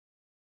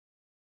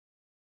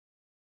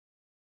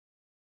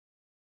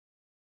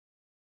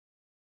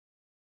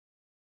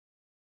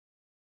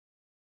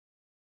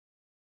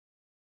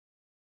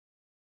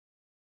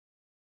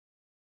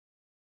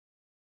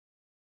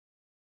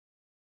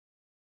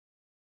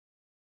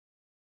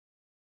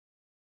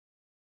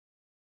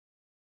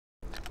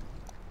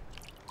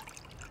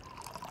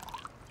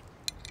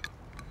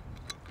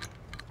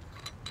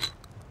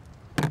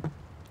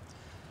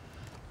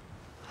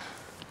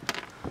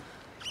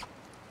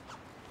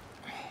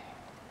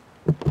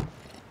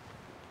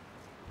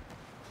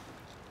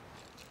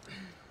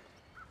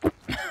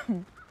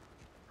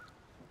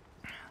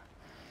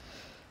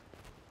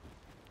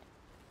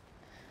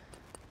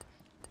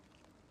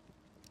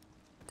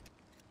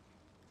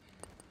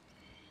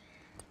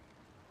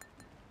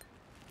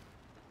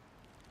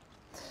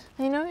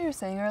You know what you were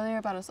saying earlier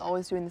about us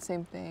always doing the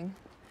same thing?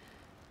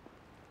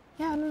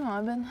 Yeah, I don't know,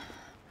 I've been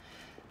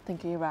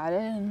thinking about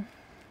it and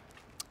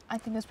I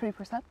think it's pretty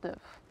perceptive.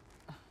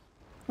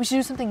 We should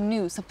do something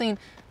new, something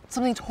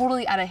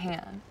totally out of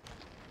hand.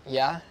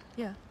 Yeah?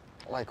 Yeah.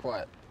 Like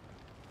what?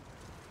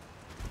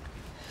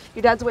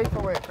 Your dad's away for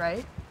work,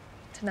 right?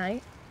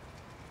 Tonight,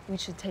 we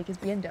should take his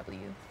BMW,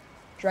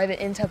 drive it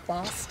into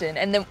Boston,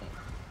 and then,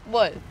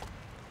 what?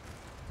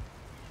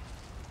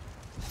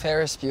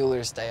 Ferris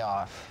Bueller's Day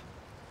Off.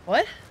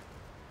 What?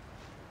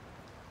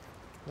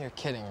 You're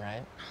kidding,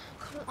 right?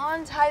 Come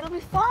on, Ty, it'll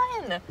be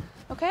fun,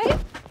 okay?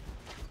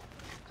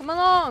 Come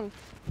along.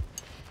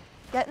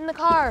 Get in the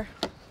car.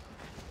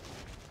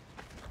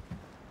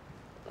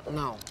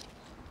 No.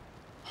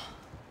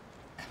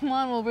 Come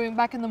on, we'll bring it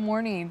back in the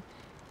morning.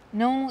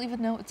 No one will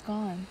even know it's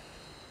gone.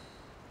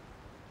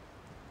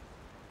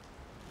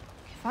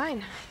 Okay,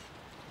 fine.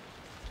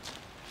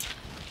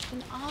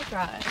 Then I'll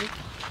drive.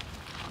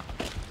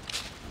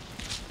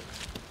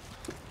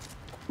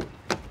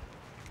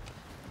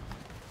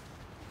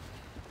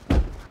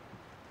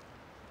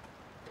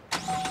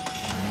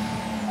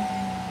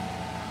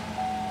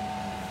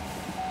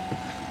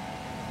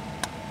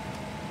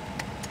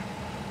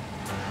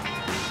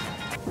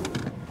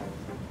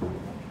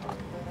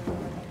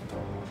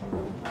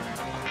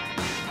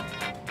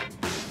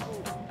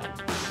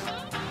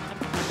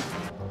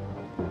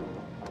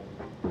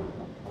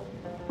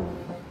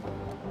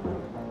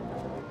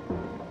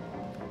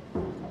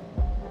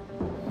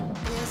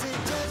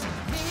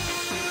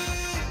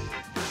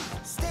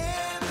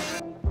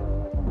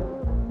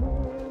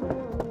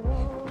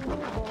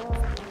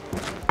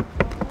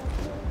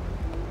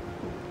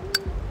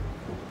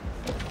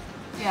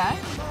 Yeah?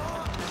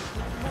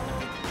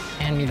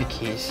 Hand me the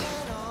keys.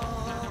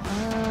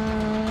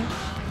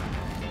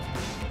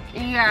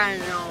 Yeah,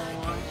 no,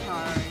 I'm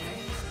sorry.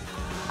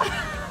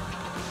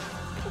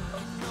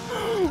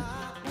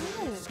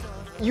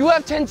 You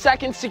have 10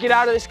 seconds to get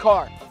out of this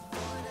car.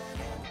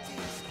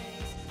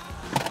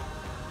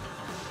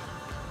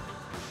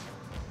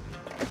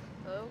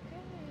 Okay.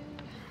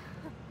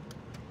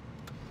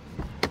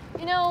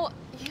 You know,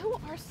 you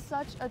are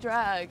such a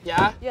drag.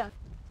 Yeah? Yeah.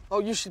 Oh,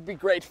 you should be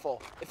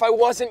grateful. If I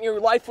wasn't, your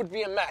life would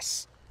be a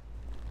mess.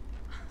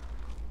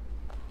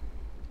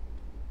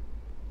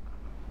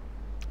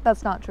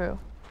 That's not true.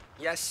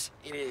 Yes,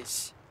 it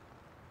is.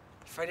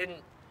 If I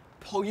didn't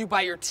pull you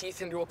by your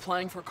teeth into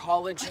applying for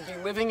college, you'd be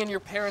living in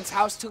your parents'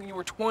 house till you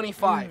were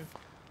 25.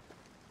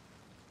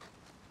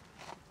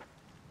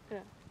 Yeah.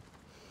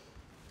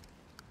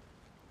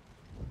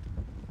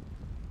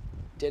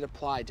 Did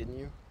apply, didn't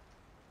you?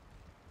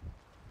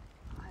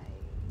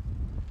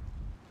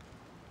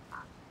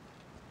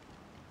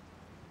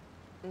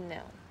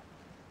 No.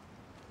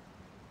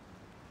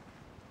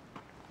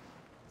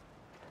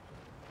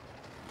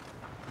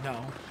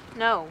 No.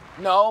 No.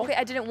 No? Okay,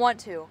 I didn't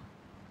want to.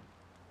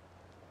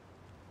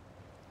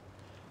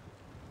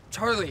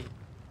 Charlie,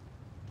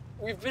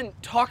 we've been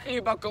talking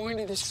about going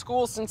to this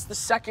school since the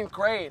 2nd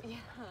grade. Yeah.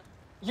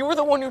 You were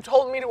the one who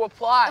told me to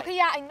apply. Okay,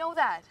 yeah, I know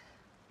that.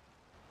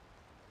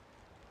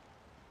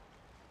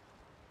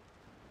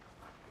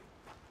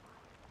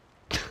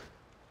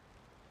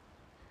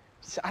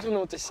 I don't know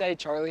what to say,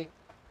 Charlie.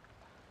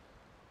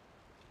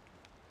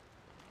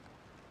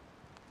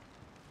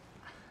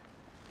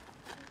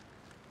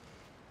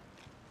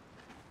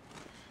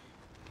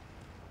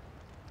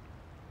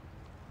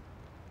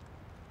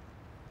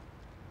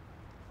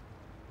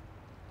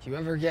 Do you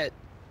ever get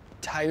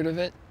tired of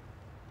it?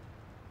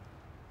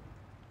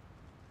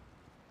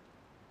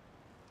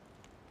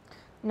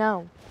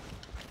 No.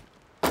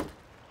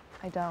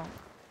 I don't.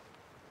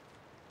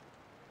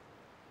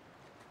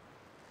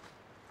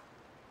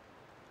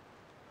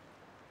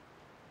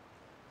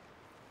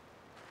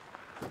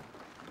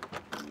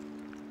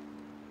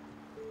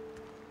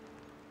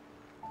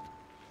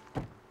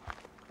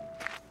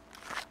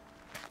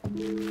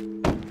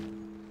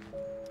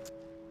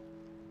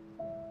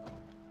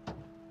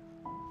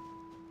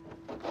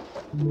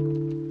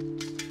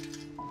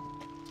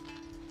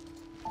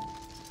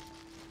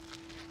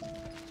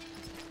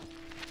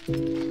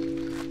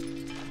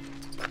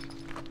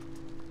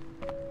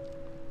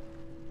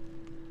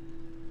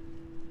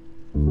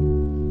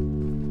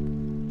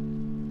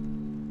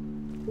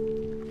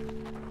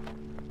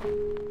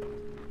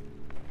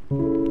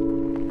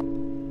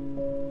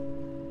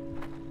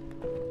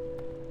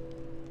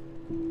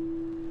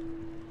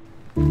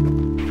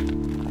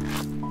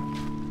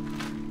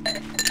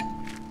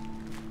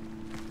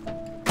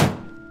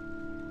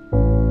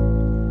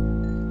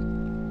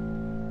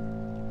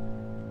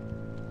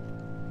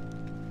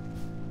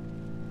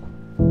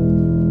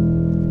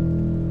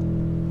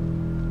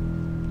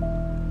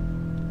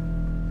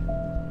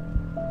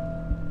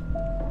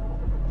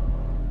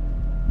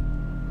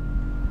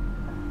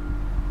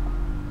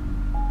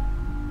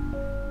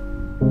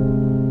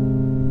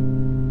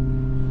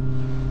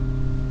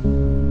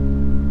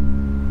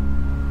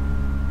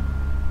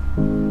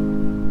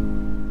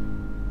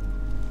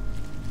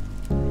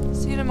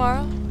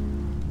 tomorrow?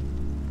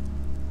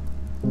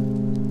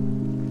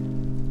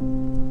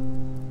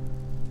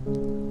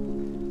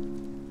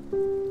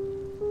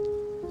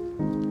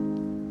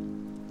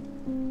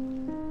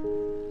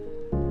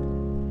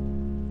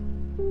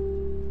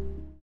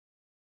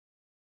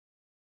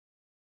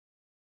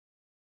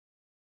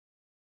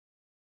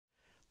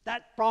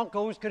 That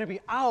Bronco's gonna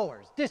be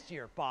ours this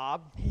year,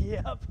 Bob.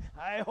 Yep,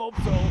 I hope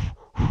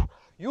so.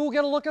 You'll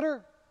get a look at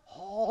her,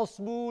 all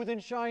smooth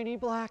and shiny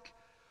black.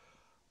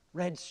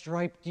 Red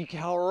striped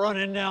decal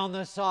running down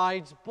the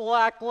sides,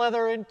 black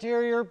leather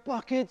interior,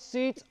 bucket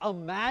seats.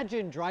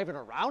 Imagine driving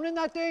around in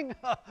that thing.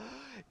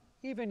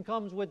 Even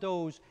comes with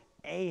those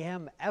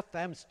AM,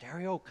 FM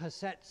stereo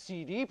cassette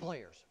CD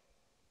players.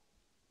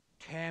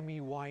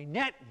 Tammy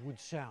Wynette would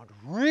sound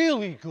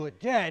really good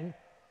then.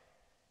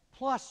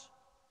 Plus,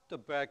 the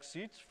back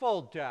seats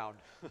fold down.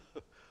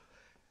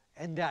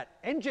 And that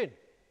engine,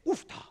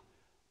 oofta,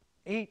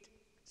 8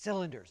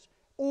 cylinders,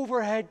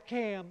 overhead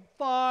cam,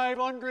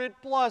 500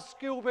 plus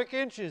cubic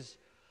inches.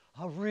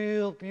 A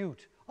real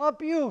beaut, a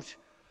beaut.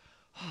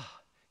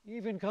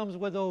 Even comes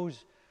with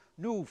those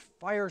new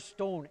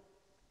Firestone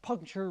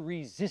puncture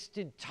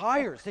resistant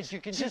tires that you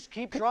can just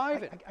keep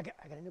driving. I got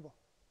a nibble.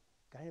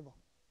 Got a nibble.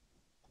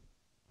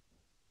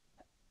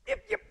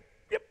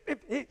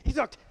 Yep. He's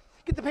hooked.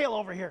 Get the pail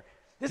over here.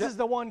 This is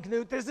the one,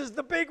 Knut. This is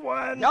the big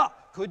one. Yeah,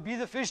 could be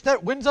the fish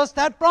that wins us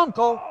that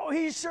Bronco. Oh,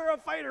 he's sure a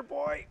fighter,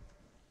 boy.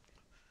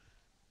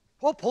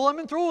 Well, pull him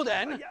in through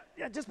then.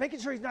 Yeah, just making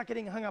sure he's not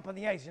getting hung up on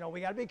the ice. You know, we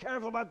got to be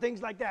careful about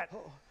things like that.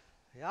 Oh,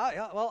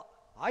 yeah, well,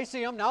 I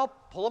see him now.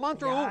 Pull him on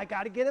through. Yeah, I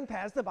got to get him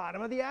past the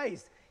bottom of the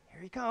ice.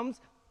 Here he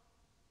comes.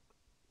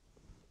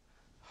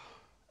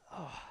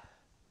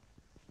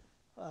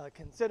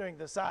 Considering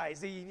the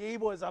size, he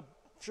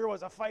sure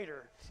was a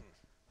fighter.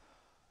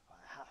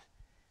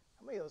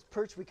 How many of those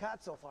perch we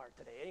caught so far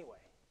today, anyway?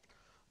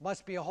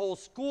 Must be a whole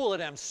school of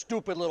them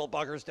stupid little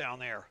buggers down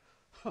there.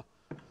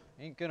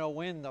 Ain't gonna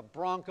win the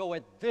Bronco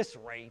at this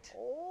rate.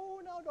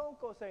 Oh, now don't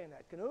go saying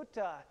that,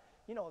 Knut.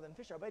 You know, them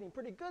fish are biting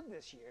pretty good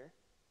this year.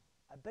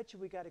 I bet you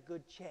we got a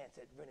good chance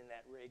at winning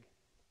that rig.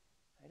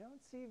 I don't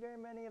see very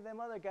many of them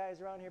other guys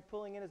around here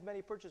pulling in as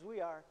many perch as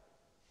we are.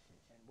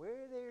 And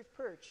where there's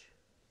perch,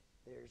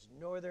 there's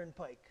northern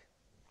pike.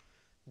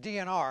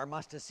 DNR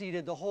must have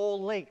seeded the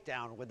whole lake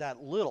down with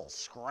that little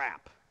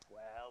scrap.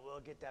 Well, we'll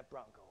get that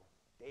Bronco.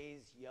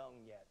 Day's young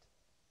yet.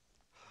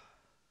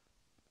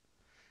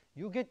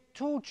 You get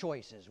 2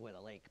 choices with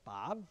a lake,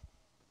 Bob.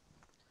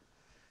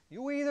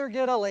 You either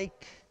get a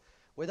lake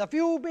with a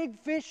few big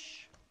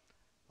fish,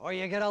 or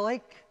you get a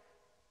lake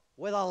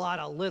with a lot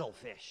of little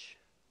fish.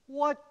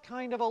 What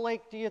kind of a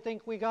lake do you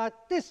think we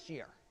got this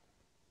year?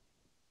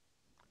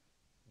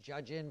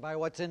 Judging by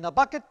what's in the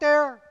bucket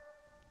there,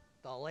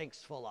 the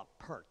lake's full of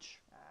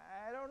perch.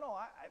 I don't know.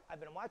 I've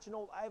been watching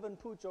old Ivan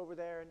Pooch over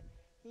there, and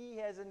he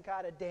hasn't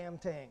caught a damn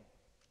thing.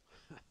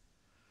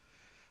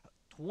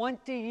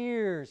 20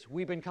 years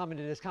we've been coming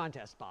to this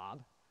contest,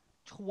 Bob.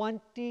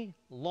 20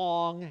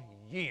 long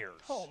years.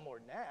 Oh, more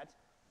than that.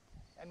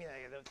 I mean,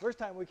 the first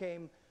time we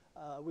came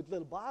with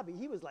little Bobby,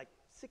 he was like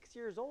 6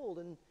 years old,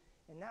 and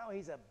now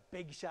he's a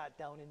big shot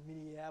down in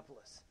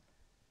Minneapolis.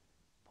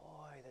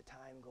 Boy, the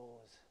time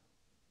goes.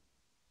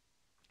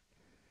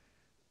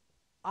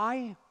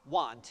 I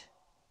want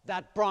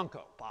that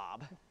Bronco,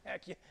 Bob.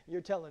 Heck,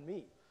 you're telling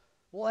me.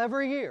 Well,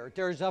 every year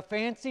there's a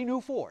fancy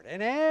new Ford,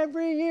 and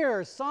every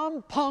year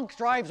some punk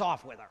drives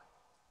off with her.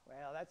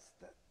 Well, that's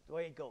the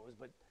way it goes,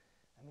 but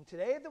I mean,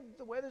 today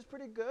the weather's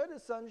pretty good.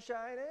 The sun's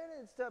shining.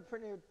 It's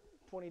pretty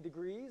 20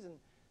 degrees, and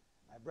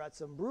I brought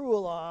some brew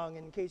along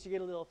in case you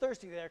get a little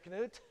thirsty there,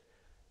 Knut.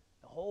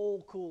 The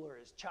whole cooler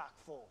is chock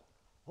full.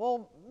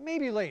 Well,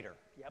 maybe later.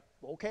 Yep,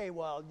 okay,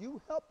 well,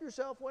 you help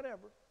yourself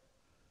whenever.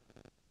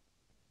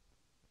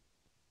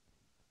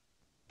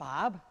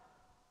 Bob,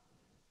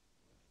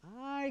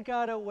 I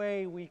got a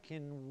way we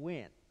can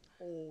win.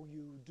 Oh,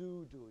 you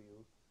do you?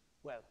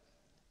 Well,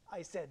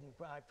 I said in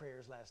my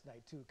prayers last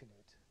night too,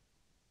 Knut.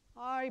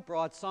 I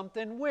brought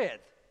something with.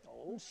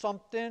 Oh?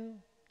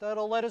 Something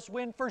that'll let us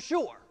win for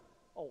sure.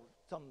 Oh,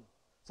 some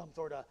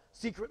sort of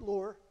secret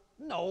lure?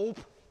 Nope.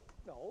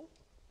 No.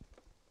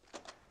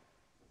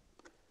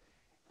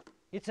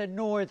 It's a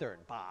northern,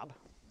 Bob.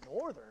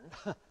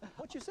 Northern?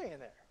 What you saying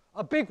there?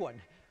 A big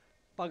one.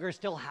 Bugger's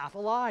still half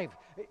alive.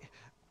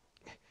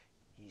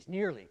 He's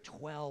nearly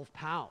 12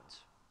 pounds.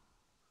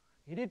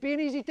 It'd be an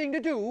easy thing to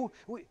do.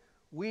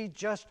 We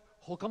just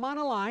hook him on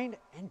a line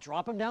and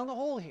drop him down the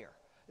hole here.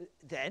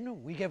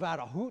 Then we give out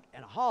a hoot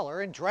and a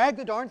holler and drag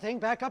the darn thing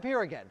back up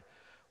here again.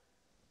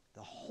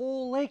 The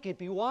whole lake would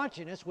be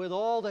watching us with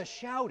all the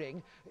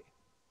shouting.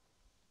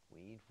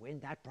 We'd win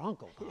that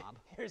Bronco, Bob.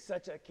 You're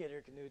such a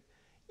kidder, Knut.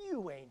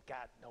 You ain't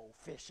got no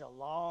fish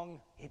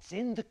along. It's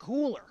in the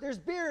cooler. There's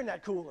beer in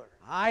that cooler.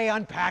 I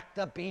unpacked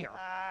the beer.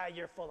 Ah,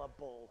 you're full of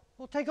bull.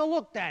 Well, take a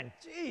look then.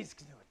 Jeez,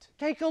 Knut.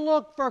 Take a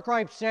look, for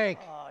Christ's sake.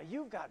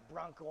 You've got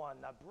Bronco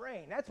on the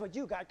brain. That's what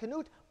you got,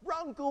 Knut.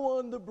 Bronco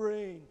on the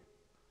brain.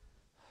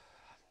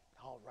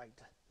 All right,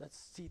 let's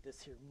see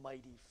this here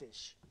mighty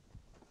fish.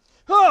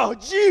 Oh,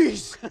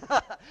 jeez!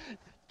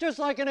 Just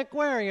like an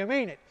aquarium,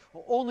 ain't it?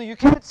 Only you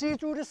can't see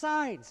through the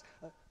sides.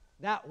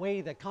 That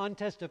way the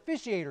contest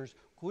officiators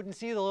couldn't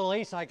see the little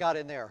ace I got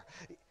in there.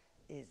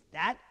 Is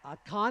that a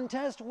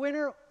contest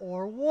winner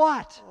or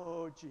what?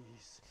 Oh,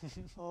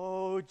 jeez.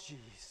 Oh,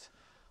 jeez.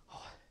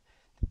 Oh,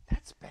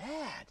 that's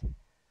bad.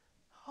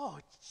 Oh,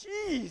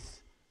 jeez.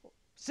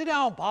 Sit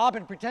down, Bob,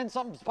 and pretend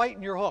something's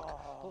biting your hook.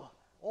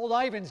 Old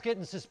Ivan's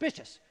getting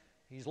suspicious.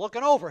 He's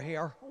looking over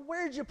here.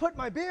 Where'd you put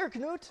my beer,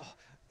 Knut?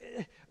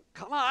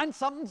 Come on,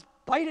 something's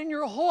biting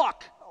your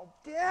hook. Oh,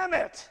 damn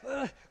it!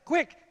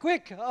 Quick,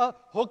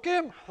 hook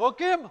him, hook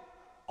him.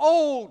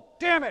 Oh,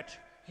 damn it,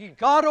 he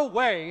got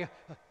away.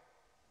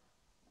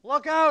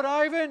 Look out,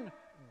 Ivan.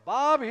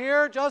 Bob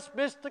here just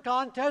missed the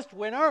contest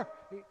winner.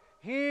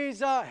 He's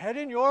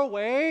heading your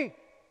way.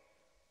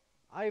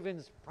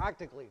 Ivan's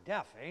practically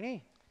deaf, ain't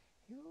he?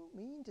 You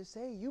mean to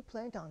say you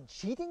planned on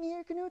cheating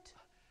here, Knut?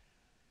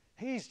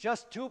 He's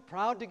just too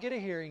proud to get a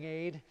hearing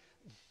aid.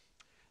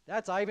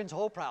 That's Ivan's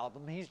whole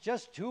problem. He's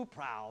just too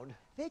proud.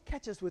 They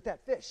catch us with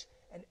that fish,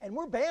 and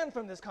we're banned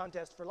from this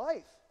contest for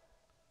life.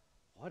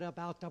 What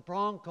about the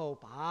Bronco,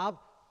 Bob?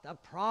 The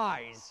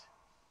prize.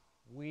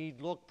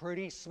 We'd look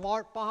pretty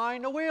smart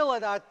behind the wheel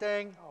of that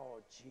thing. Oh,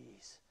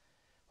 jeez.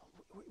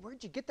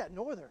 Where'd you get that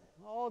northern?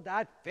 Oh,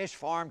 that fish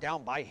farm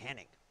down by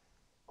Henning.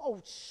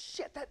 Oh,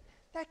 shit, that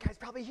guy's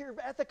probably here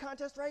at the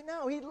contest right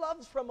now. He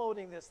loves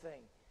promoting this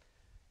thing.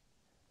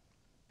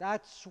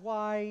 That's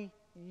why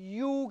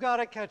you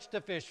gotta catch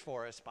the fish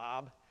for us,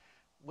 Bob.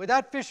 With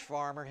that fish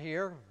farmer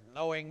here,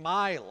 knowing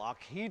my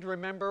luck, he'd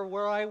remember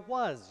where I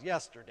was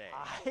yesterday.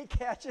 I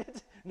catch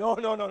it? No.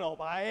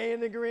 I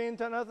ain't agreeing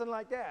to nothing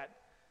like that.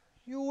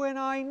 You and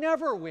I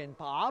never win,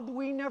 Bob.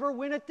 We never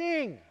win a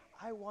thing.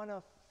 I want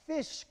to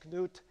fish,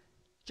 Knut.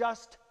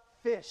 Just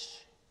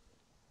fish.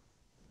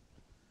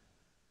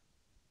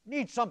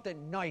 Need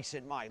something nice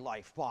in my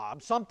life,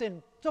 Bob.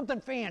 Something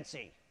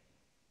fancy.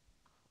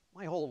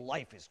 My whole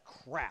life is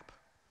crap.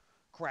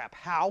 Crap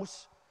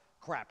house,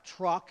 crap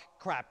truck,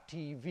 crap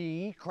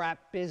TV,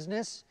 crap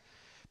business.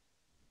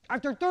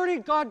 After 30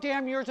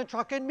 goddamn years of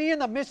trucking, me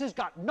and the missus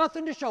got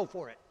nothing to show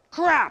for it.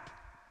 Crap!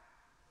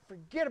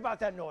 Forget about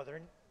that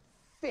northern.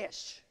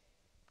 Fish.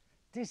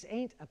 This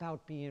ain't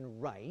about being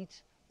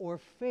right or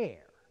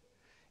fair.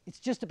 It's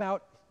just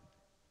about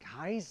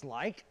guys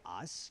like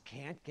us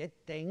can't get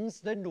things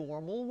the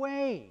normal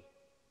way.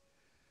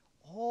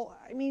 Oh,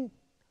 I mean,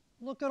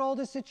 look at all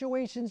the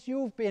situations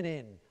you've been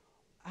in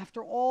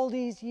after all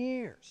these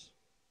years.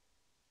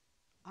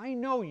 I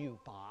know you,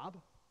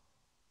 Bob.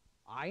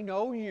 I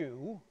know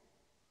you.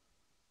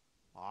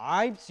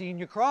 I've seen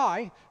you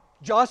cry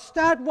just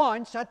that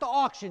once at the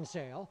auction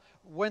sale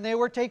when they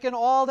were taking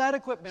all that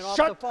equipment off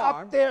the farm. Shut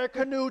up there,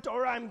 Knut,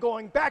 or I'm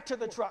going back to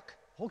the truck.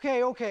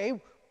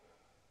 Okay.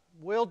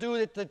 We'll do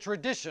it the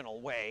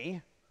traditional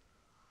way.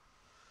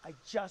 I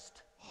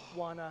just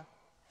wanna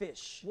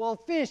fish. Well,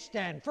 fish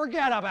then.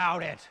 Forget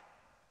about it.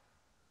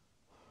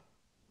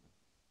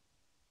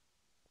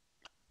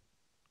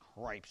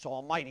 Cripes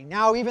almighty.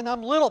 Now even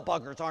them little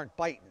buggers aren't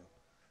biting.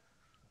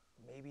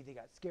 Maybe they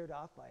got scared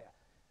off by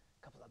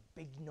a couple of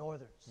big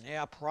northerns.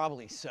 Yeah,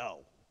 probably so.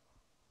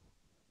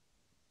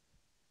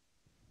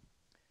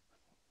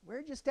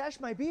 Where'd you stash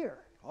my beer?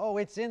 Oh,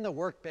 it's in the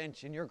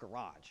workbench in your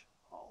garage.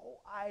 Oh,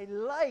 I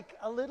like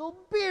a little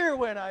beer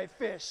when I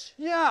fish.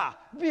 Yeah,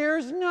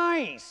 beer's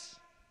nice.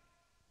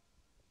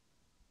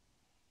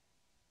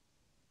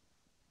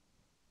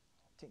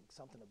 I think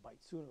something will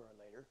bite sooner or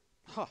later.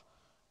 Huh,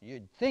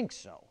 you'd think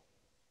so.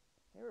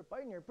 They were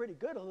biting here pretty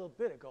good a little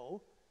bit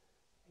ago.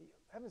 You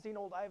haven't seen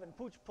old Ivan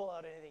Pooch pull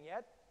out anything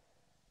yet.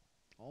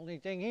 Only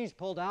thing he's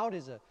pulled out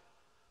is a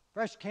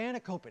fresh can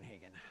of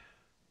Copenhagen.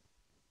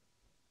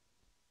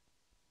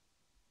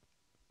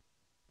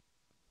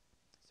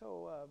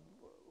 So,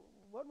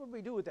 what would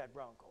we do with that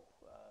Bronco?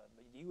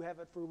 Do you have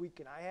it for a week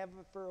and I have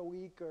it for a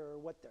week, or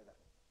what there then?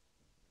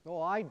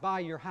 Oh, I'd buy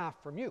your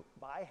half from you.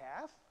 Buy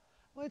half?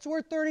 Well, it's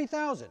worth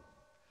 $30,000.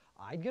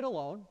 I'd get a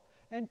loan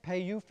and pay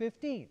you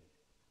 $15,000.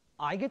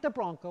 I get the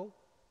Bronco,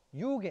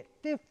 you get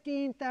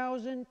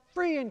 $15,000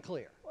 free and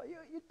clear. Well,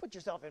 you'd put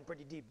yourself in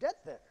pretty deep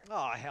debt there.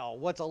 Oh, hell,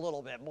 what's a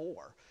little bit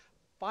more?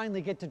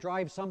 Finally get to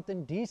drive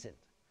something decent.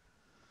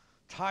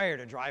 Tired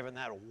of driving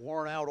that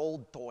worn-out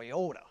old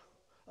Toyota.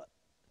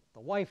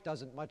 The wife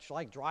doesn't much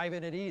like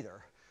driving it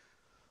either,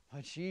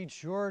 but she'd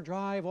sure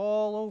drive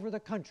all over the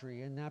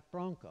country in that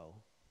Bronco.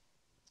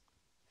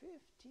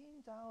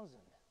 15,000.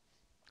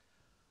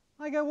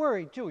 I get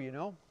worried too, you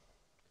know,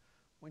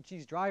 when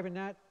she's driving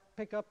that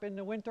pickup in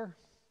the winter,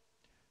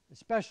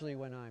 especially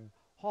when I'm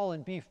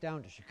hauling beef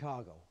down to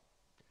Chicago.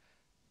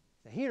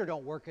 The heater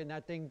don't work in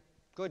that thing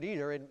good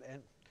either, and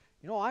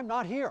you know, I'm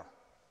not here.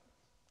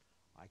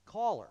 I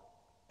call her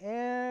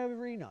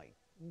every night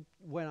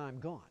when I'm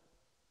gone.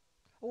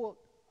 Well,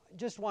 I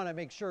just want to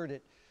make sure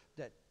that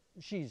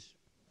she's,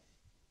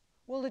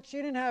 well, that she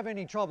didn't have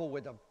any trouble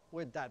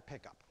with that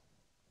pickup.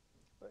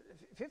 But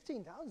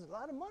 15,000 is a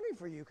lot of money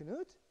for you,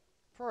 Knut.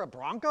 For a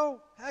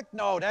Bronco? Heck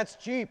no, that's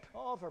cheap.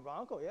 Oh, for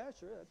Bronco, yeah,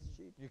 sure, that's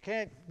cheap. You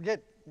can't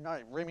get,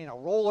 I mean, a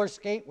roller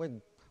skate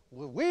with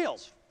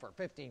wheels for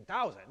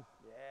 15,000.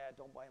 Yeah,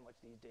 don't buy much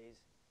these days.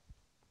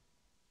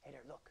 Hey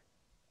there, look.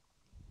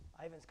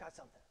 Ivan's got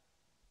something.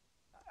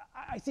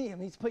 I see him.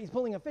 He's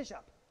pulling a fish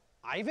up.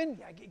 Ivan?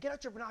 Yeah, get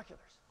out your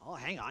binoculars. Oh,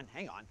 hang on.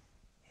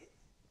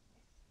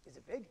 Is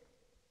it big?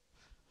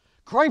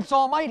 Cripes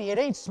almighty, it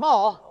ain't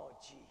small. Oh,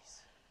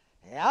 jeez.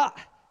 Yeah,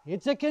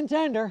 it's a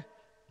contender.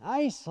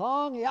 Nice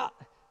long, yeah.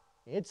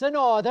 It's a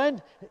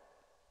northern.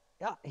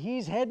 Yeah,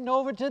 he's heading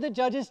over to the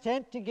judge's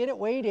tent to get it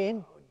weighed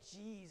in. Oh,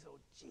 jeez, oh,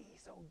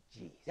 jeez, oh,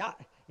 jeez. Yeah,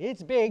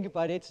 it's big,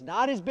 but it's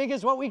not as big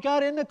as what we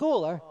got in the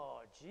cooler.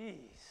 Oh,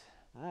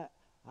 jeez.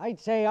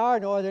 I'd say our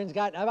northern's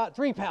got about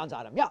 3 pounds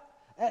on him. Yeah,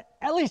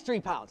 at least 3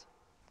 pounds.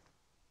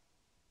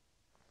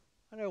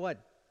 I wonder what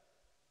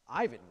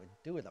Ivan would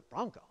do with a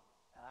Bronco.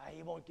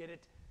 He won't get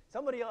it.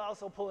 Somebody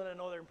else will pull in a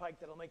northern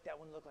pike that'll make that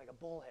one look like a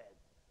bullhead.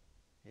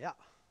 Yeah,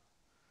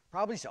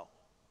 probably so.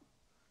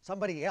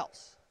 Somebody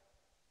else.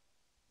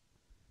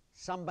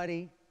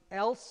 Somebody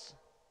else?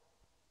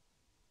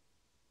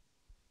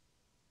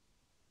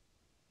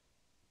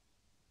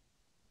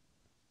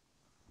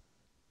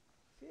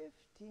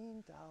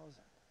 $15,000.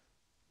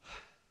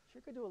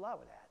 Sure could do a lot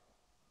with that.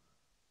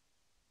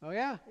 Oh,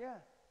 yeah? Yeah.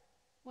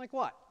 Like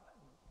what?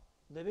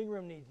 Living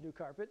room needs new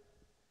carpet.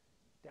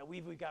 That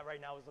weave we got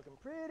right now is looking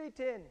pretty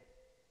tin.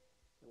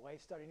 The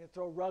wife's starting to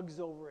throw rugs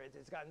over it.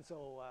 It's gotten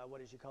so, what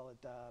did you call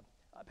it,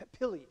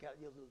 pilly. Got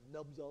little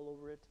nubs all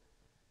over it.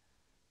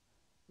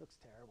 Looks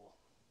terrible.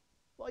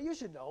 Well, you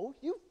should know.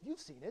 You've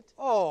seen it.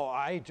 Oh,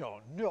 I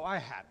don't know. I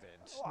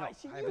haven't. Oh, No, I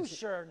see. I haven't You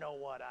sure know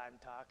what I'm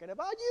talking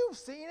about. You've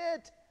seen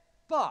it.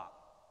 Bob,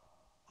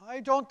 I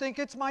don't think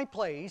it's my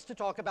place to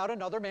talk about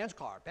another man's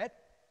carpet.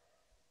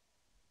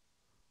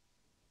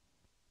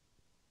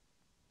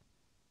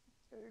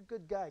 You're a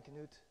good guy,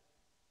 Canute.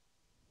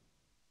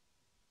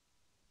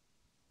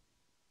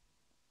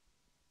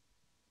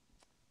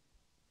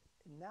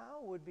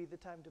 Now would be the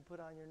time to put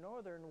on your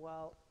northern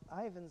while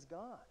Ivan's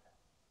gone.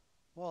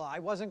 Well, I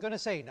wasn't going to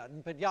say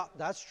nothing, but yeah,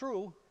 that's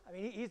true. I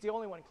mean, he's the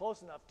only one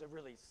close enough to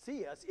really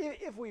see us.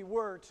 If we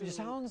were to... It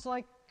sounds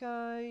like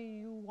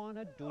you want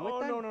to do it Oh,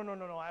 then?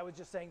 no. I was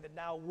just saying that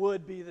now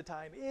would be the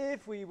time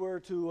if we were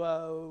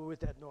to,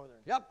 with that northern.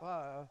 Yep,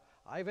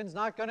 Ivan's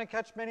not going to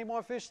catch many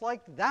more fish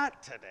like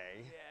that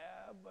today.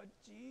 Yeah, but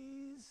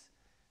geez,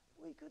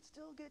 we could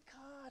still get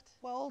caught.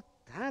 Well,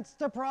 that's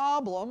the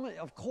problem,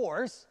 of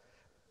course.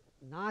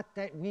 Not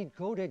that we'd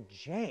go to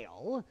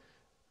jail.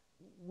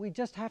 We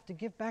just have to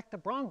give back the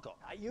Bronco.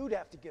 Now, you'd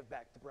have to give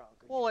back the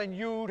Bronco. Well, and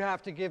you'd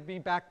have to give me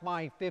back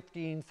my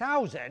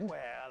 15,000. Well,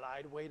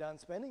 I'd wait on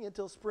spending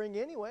until spring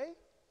anyway.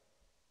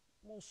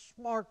 Well,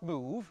 smart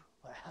move.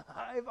 Well,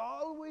 I've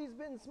always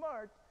been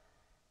smart,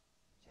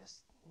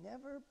 just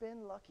never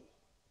been lucky.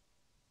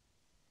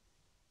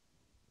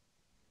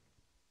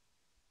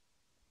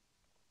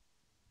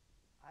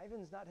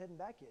 Ivan's not heading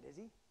back yet, is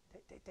he?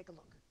 Take a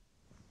look.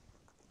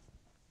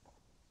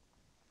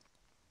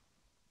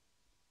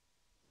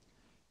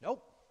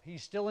 Nope,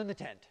 he's still in the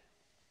tent.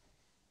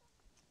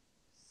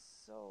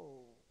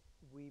 So,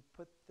 we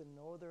put the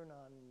northern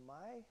on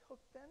my hook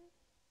then?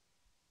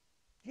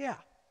 Yeah,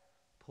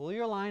 pull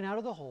your line out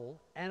of the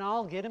hole, and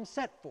I'll get him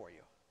set for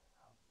you.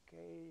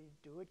 Okay,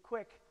 do it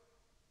quick.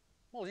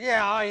 Well,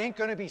 yeah, I ain't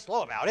gonna be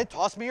slow about it.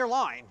 Toss me your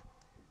line.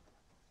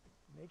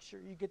 Make sure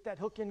you get that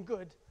hook in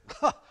good.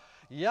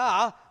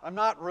 Yeah, I'm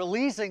not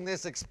releasing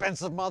this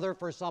expensive mother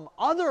for some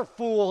other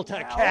fool to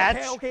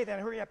catch. Okay, then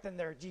hurry up then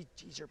there. Geez,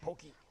 you're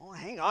pokey. Oh,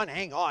 hang on.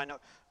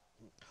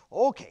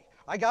 Okay,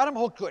 I got him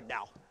hooked good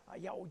now.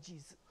 Yeah, oh,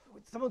 geez.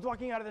 Someone's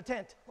walking out of the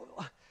tent.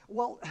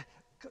 Well,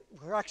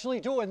 we're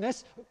actually doing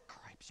this.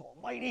 Cripes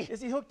almighty.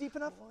 Is he hooked deep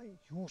enough?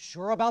 You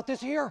sure about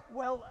this here?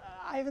 Well,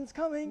 Ivan's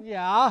coming.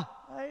 Yeah?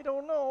 I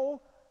don't know.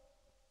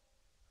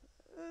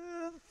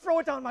 Throw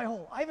it down my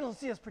hole. Ivan will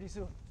see us pretty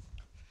soon.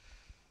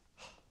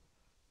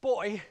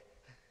 Boy,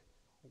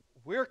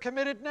 we're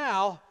committed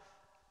now.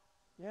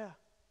 Yeah.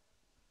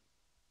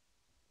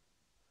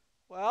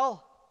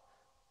 Well,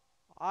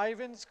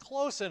 Ivan's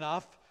close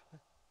enough.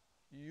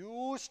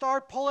 You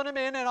start pulling him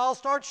in and I'll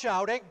start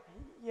shouting.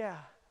 Yeah.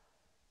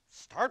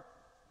 Start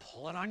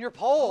pulling on your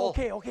pole.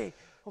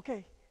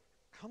 Okay.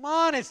 Come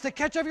on, it's the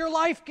catch of your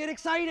life. Get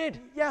excited.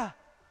 Yeah.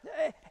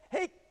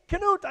 Hey,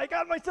 Canute, I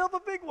got myself a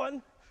big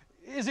one.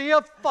 Is he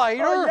a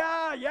fighter?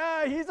 Oh,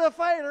 yeah, he's a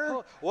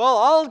fighter. Well,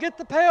 I'll get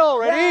the pail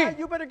ready. Yeah,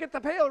 you better get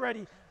the pail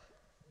ready.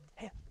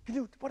 Hey,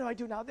 Canute, what do I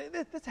do now?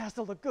 This has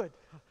to look good.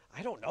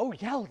 I don't know.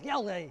 Yell.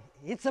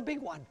 It's a big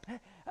one.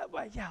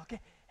 Yeah,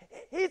 okay.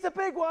 He's a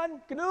big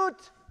one,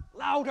 Canute.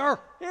 Louder.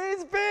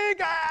 He's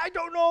big. I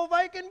don't know if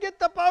I can get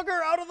the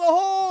bugger out of the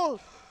hole.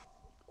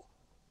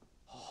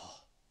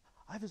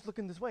 Ivan's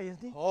looking this way,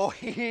 isn't he? Oh,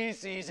 he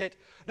sees it.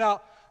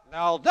 Now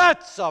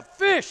that's a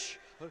fish.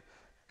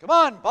 Come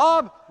on,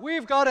 Bob.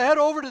 We've got to head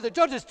over to the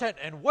judge's tent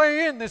and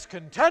weigh in this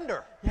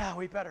contender. Yeah,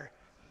 we better.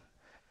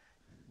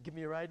 Give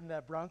me a ride in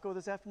that Bronco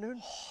this afternoon?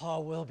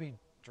 Oh, we'll be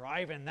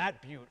Driving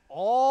that butte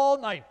all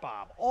night,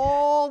 Bob,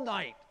 all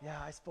night. Yeah,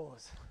 I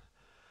suppose.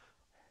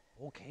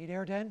 Okay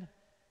there, Den?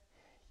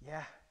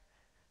 Yeah,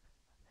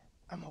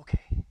 I'm okay.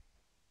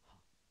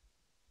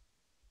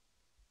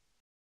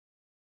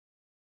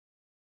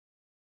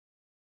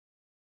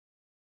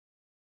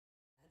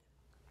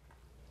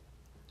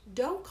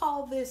 Don't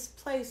call this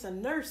place a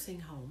nursing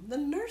home. The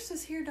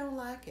nurses here don't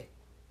like it.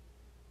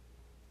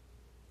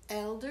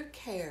 Elder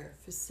care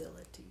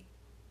facility.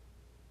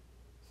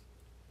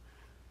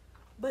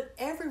 But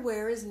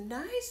everywhere is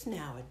nice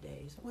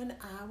nowadays. When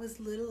I was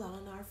little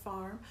on our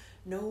farm,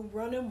 no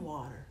running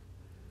water,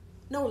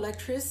 no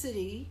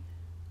electricity,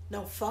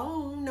 no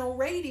phone, no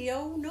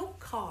radio, no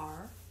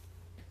car,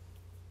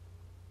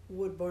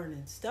 wood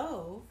burning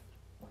stove,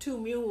 2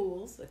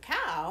 mules, a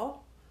cow,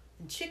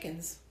 and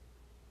chickens.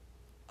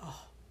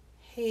 Oh,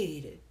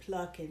 hated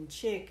plucking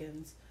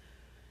chickens.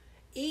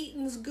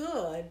 Eating's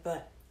good,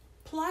 but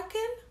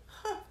plucking?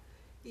 Huh,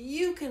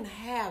 you can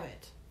have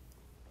it.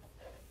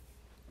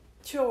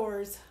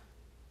 Chores.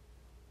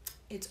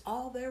 It's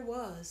all there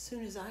was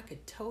soon as I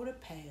could tote a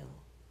pail.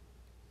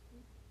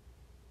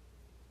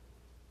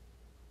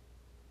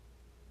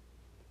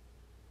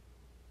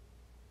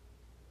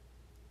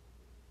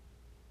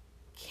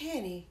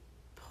 Kenny,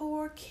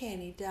 poor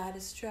Kenny died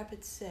of strep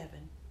at 7.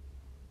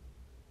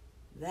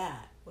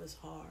 That was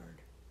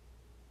hard.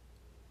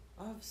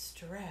 Of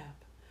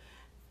strep.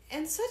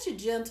 And such a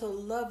gentle,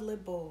 lovely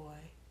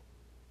boy.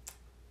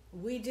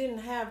 We didn't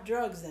have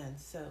drugs then,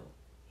 so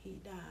he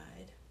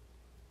died.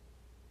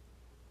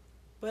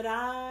 But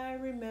I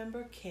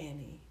remember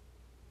Kenny.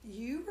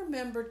 You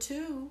remember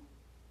too.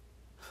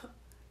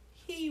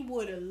 He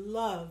would have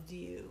loved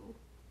you.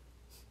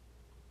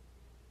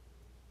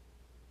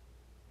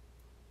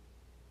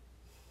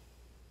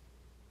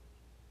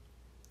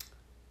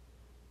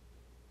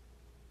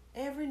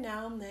 Every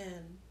now and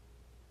then,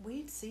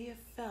 we'd see a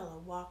fella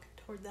walking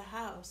toward the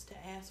house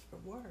to ask for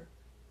work.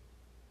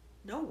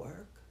 No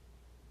work.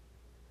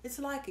 It's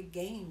like a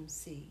game,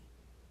 see.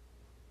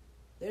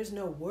 There's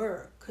no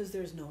work because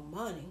there's no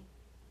money.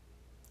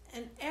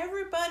 And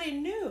everybody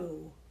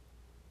knew.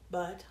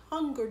 But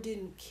hunger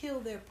didn't kill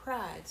their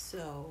pride,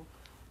 so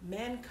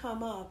men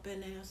come up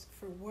and ask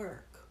for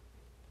work.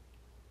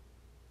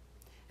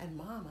 And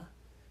Mama,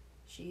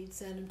 she'd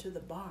send them to the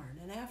barn.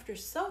 And after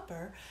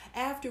supper,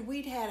 after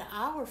we'd had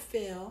our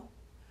fill,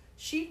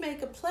 she'd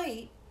make a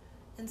plate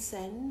and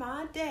send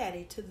my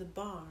daddy to the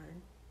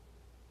barn.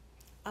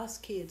 Us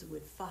kids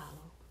would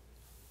follow,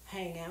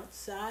 hang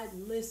outside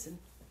and listen.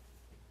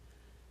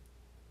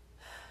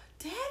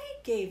 Daddy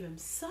gave him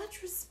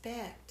such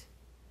respect.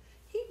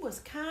 He was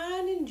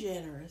kind and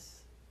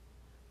generous.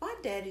 My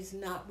daddy's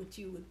not what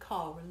you would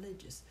call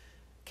religious.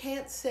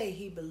 Can't say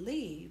he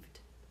believed,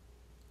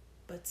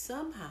 but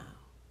somehow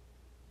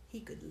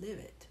he could live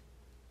it.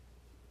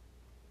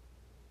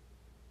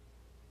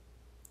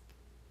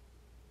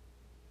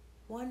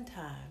 One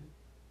time,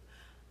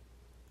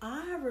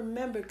 I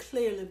remember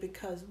clearly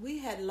because we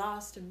had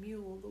lost a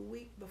mule the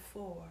week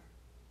before.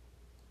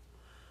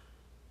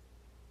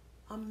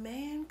 A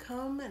man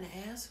come and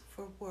asked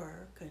for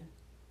work, and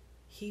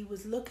he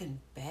was looking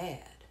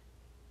bad.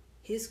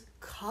 His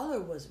color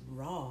was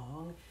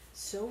wrong,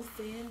 so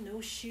thin,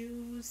 no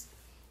shoes.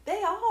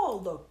 They all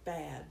looked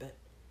bad, but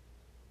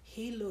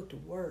he looked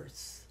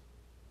worse.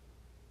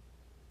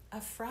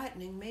 A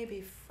frightening,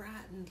 maybe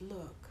frightened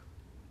look.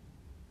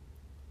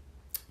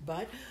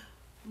 But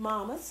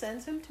Mama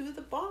sends him to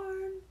the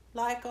barn,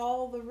 like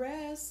all the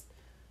rest,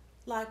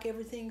 like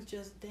everything's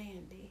just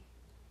dandy.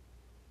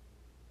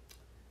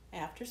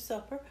 After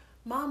supper,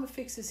 Mama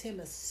fixes him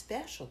a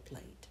special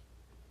plate,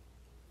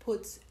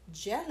 puts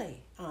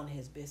jelly on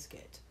his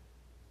biscuit.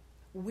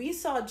 We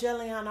saw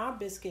jelly on our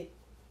biscuit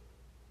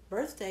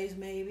birthdays,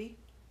 maybe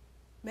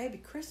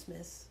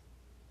Christmas.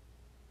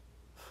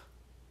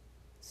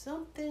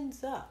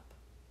 Something's up.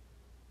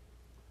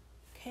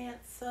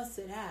 Can't suss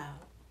it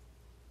out.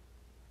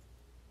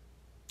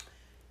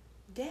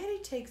 Daddy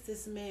takes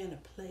this man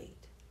a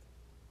plate,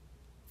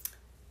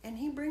 and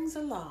he brings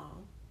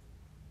along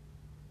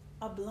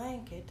a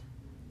blanket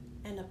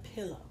and a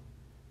pillow.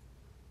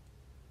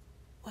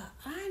 Well,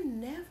 I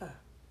never.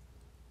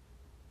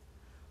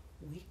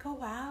 We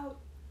go out,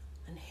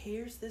 and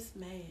here's this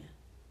man.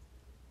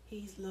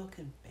 He's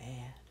looking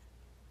bad.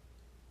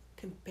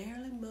 Can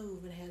barely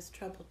move and has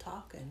trouble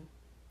talking.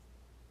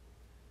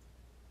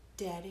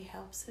 Daddy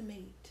helps him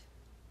eat.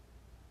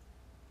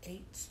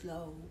 Ate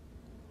slow.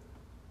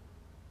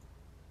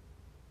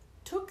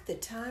 Took the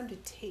time to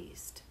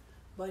taste,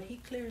 but he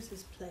clears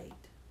his plate.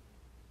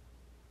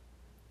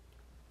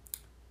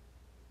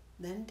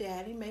 Then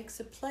Daddy makes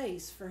a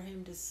place for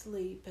him to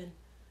sleep, and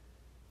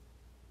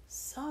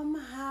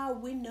somehow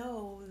we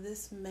know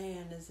this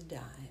man is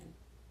dying.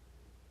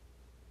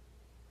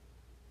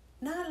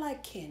 Not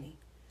like Kenny,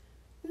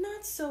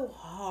 not so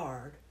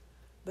hard,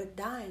 but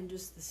dying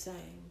just the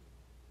same.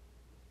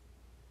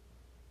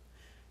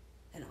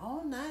 And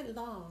all night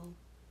long,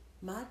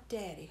 my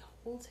daddy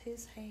holds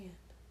his hand,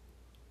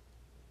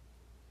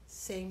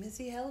 same as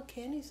he held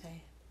Kenny's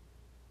hand.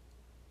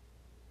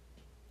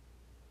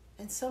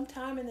 And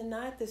sometime in the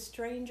night the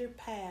stranger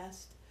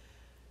passed,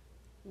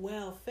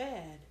 well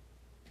fed,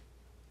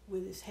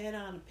 with his head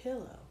on a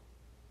pillow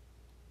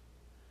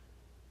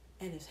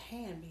and his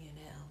hand being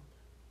held.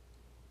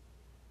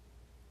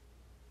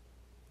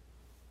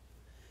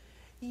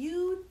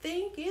 You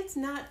think it's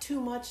not too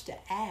much to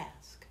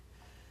ask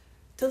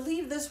to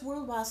leave this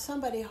world while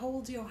somebody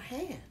holds your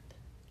hand.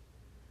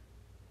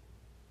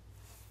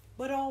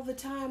 But all the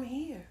time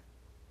here,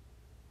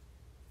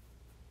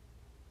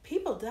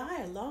 people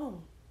die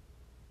alone.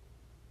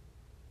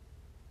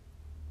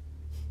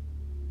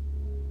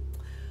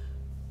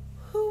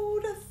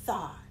 Who'd have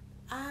thought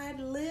I'd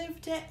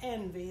live to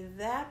envy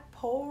that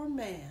poor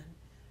man?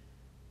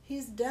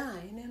 He's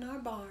dying in our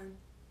barn.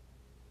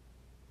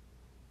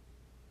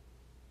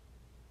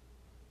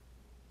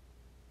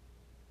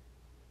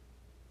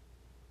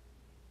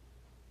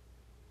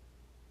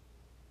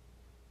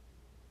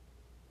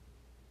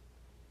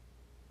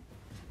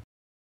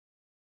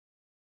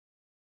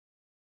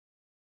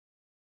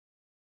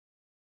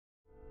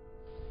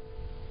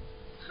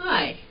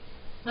 Hi,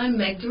 I'm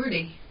Meg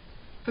Doherty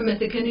from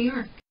Ithaca, New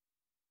York.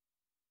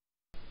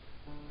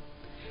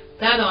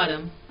 That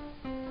autumn,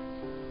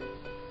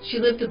 she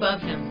lived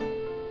above him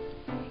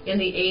in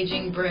the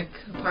aging brick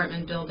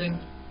apartment building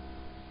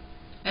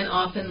and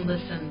often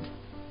listened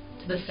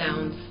to the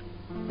sounds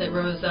that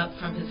rose up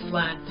from his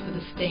flat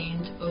with a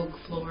stained oak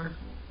floor.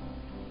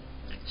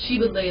 She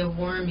would lay a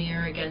warm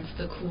ear against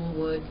the cool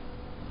wood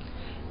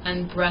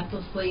and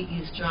breathlessly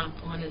eavesdrop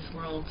on his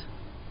world.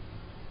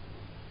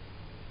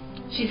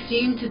 She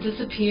seemed to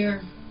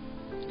disappear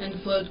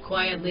and float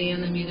quietly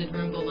in the muted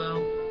room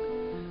below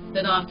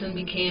that often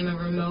became a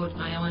remote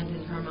island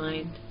in her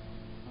mind.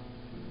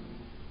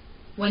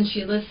 When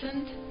she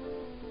listened,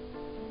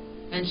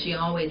 and she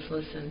always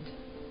listened,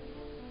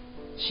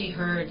 she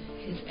heard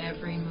his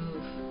every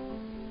move.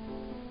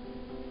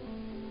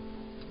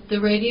 The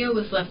radio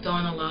was left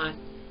on a lot,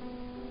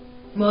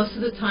 most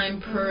of the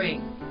time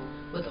purring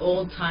with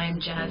old-time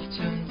jazz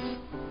tunes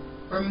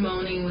or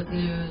moaning with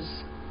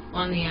news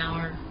on the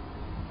hour.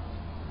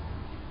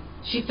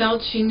 She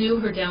felt she knew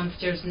her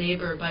downstairs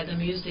neighbor by the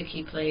music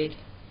he played.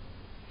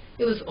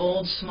 It was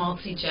old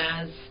schmaltzy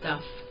jazz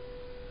stuff,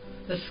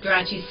 the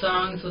scratchy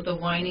songs with a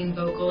whining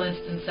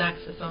vocalist and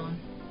saxophone.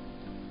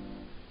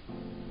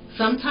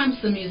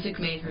 Sometimes the music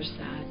made her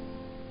sad.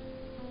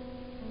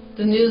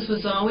 The news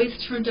was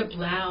always turned up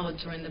loud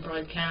during the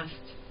broadcast,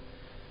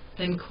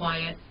 then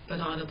quiet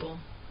but audible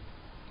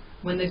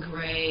when the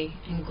gray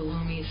and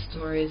gloomy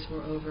stories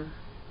were over.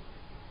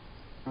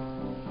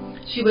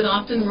 She would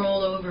often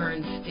roll over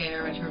and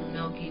stare at her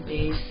milky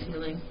beige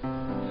ceiling,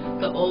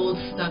 the old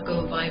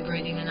stucco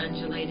vibrating and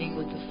undulating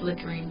with the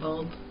flickering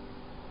bulb.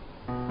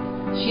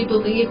 She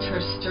believed her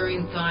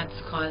stirring thoughts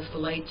caused the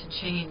light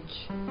to change.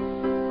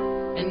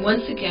 And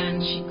once again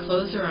she'd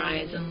close her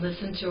eyes and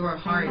listen to her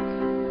heart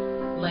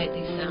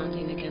lightly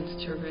sounding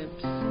against her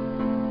ribs.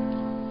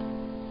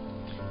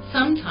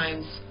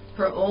 Sometimes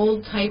her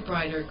old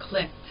typewriter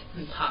clicked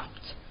and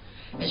popped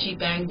as she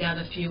banged out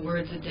a few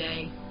words a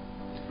day,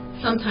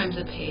 sometimes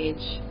a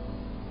page.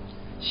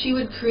 She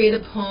would create a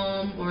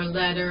poem or a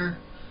letter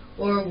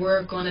or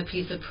work on a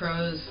piece of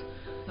prose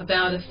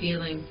about a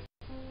feeling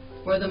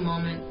or the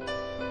moment.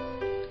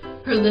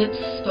 Her lips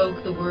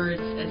spoke the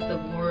words as the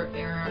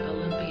war-era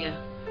Olympia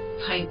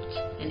typed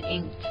and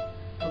inked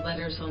the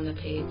letters on the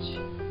page.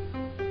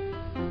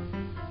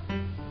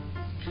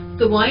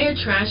 The wire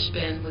trash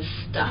bin was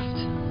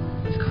stuffed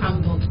with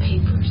crumpled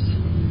papers.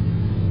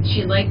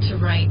 She liked to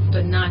write,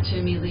 but not to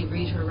immediately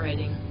read her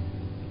writing.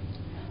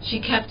 She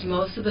kept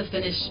most of the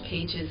finished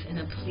pages in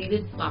a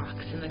pleated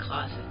box in the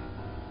closet.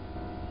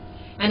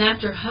 And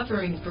after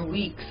hovering for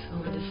weeks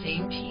over the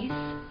same piece,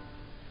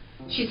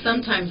 she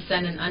sometimes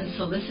sent an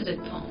unsolicited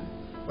poem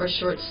or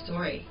short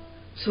story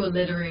to a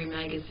literary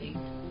magazine.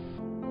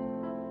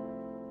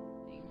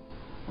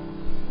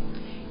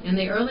 In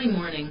the early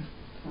morning,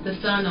 the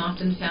sun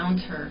often found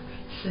her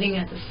sitting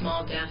at the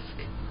small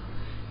desk,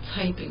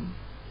 typing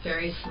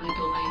very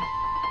sleepily,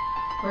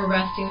 or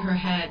resting her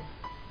head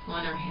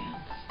on her hands.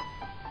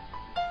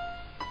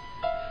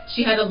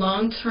 She had a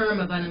long term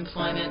of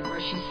unemployment where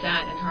she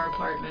sat in her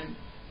apartment,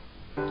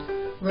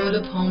 wrote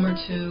a poem or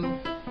two,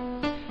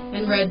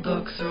 and read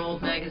books or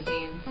old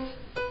magazines.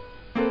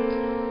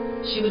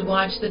 She would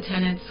watch the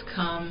tenants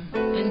come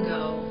and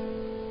go,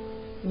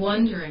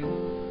 wondering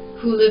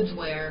who lived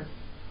where,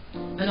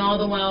 and all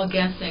the while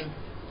guessing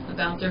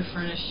about their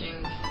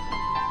furnishings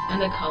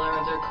and the color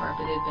of their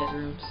carpeted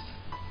bedrooms.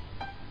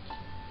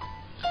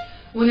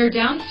 When her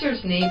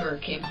downstairs neighbor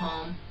came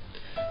home,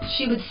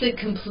 she would sit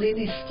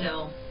completely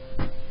still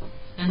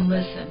and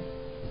listen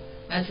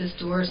as his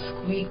door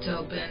squeaked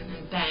open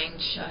and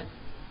banged shut.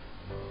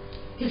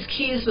 His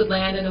keys would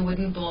land in a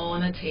wooden bowl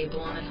on a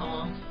table in the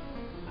hall,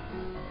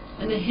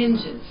 and the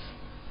hinges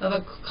of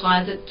a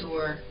closet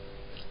door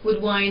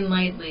would whine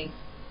lightly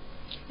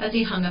as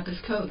he hung up his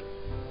coat.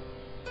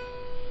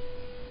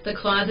 The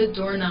closet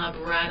doorknob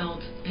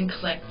rattled and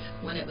clicked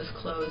when it was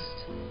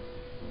closed.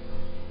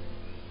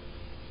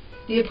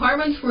 The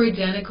apartments were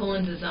identical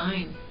in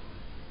design,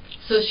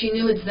 so she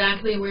knew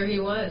exactly where he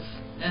was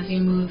as he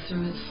moved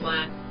through his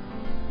flat.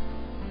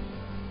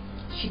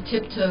 She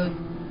tiptoed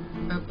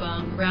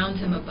around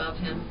him, above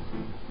him,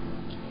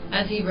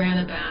 as he ran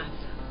a bath,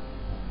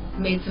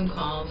 made some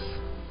calls,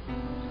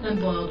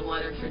 and boiled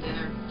water for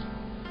dinner.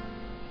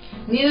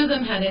 Neither of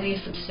them had any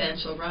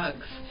substantial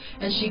rugs,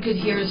 and she could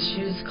hear his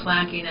shoes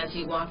clacking as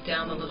he walked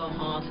down the little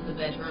hall to the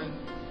bedroom.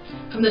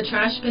 From the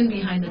trash bin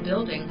behind the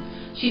building,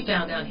 she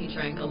found out he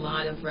drank a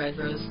lot of red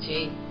rose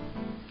tea.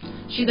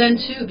 She then,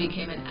 too,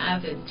 became an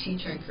avid tea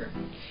drinker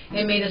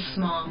and made a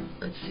small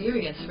but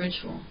serious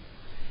ritual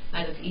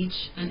out of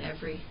each and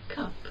every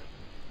cup.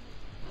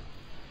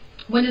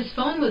 When his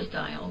phone was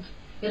dialed,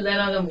 it let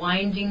out a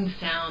winding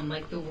sound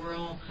like the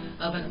whirl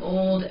of an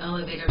old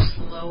elevator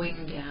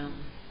slowing down.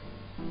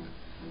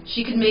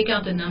 She could make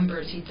out the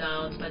numbers he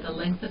dialed by the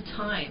length of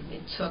time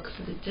it took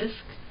for the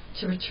disc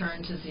to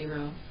return to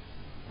 0.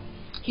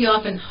 He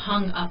often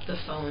hung up the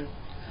phone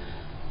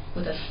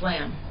with a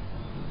slam.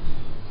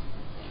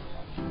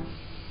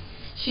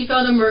 She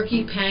felt a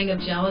murky pang of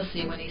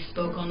jealousy when he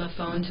spoke on the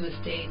phone to his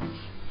dates,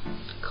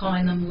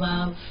 calling them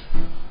love,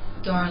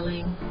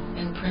 darling,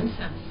 and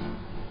princess.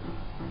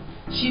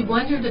 She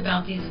wondered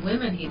about these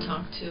women he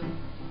talked to.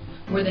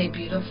 Were they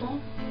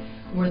beautiful?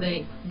 Were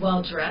they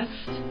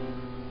well-dressed?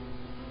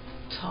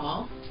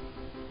 Tall?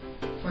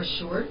 Or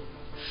short?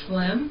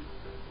 Slim?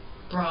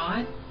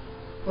 Broad?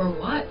 Or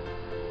what?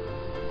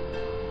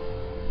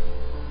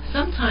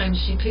 Sometimes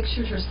she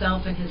pictured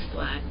herself in his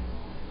flat,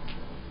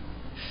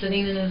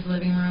 sitting in his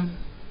living room,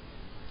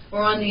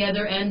 or on the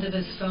other end of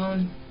his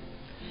phone,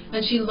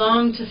 and she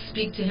longed to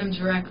speak to him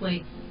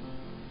directly.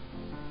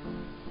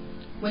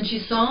 When she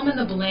saw him in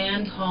the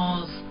bland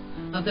halls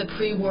of the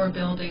pre-war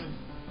building,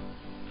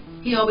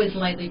 he always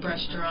lightly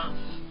brushed her off.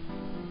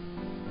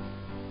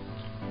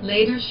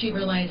 Later she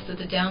realized that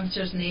the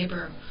downstairs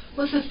neighbor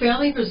was a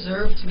fairly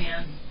reserved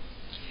man,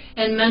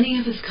 and many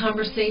of his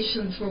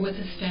conversations were with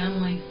his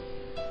family.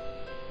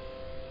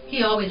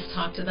 He always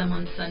talked to them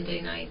on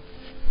Sunday nights,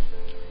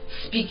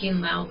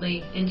 speaking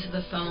loudly into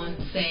the phone,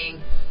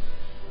 saying,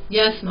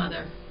 "Yes,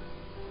 Mother."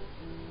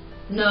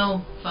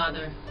 "No,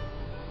 Father."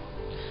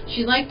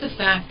 She liked the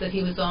fact that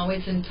he was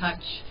always in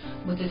touch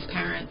with his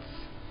parents.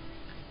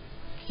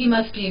 He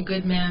must be a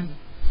good man,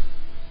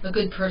 a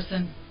good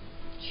person,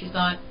 she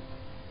thought.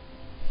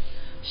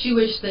 She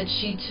wished that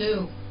she,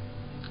 too,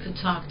 could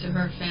talk to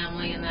her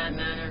family in that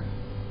manner.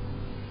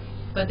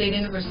 But they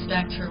didn't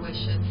respect her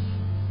wishes,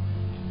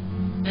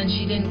 and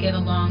she didn't get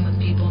along with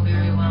people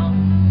very well.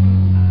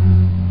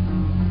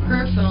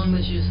 Her phone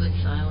was usually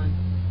silent.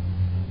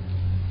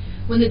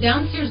 When the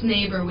downstairs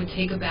neighbor would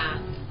take a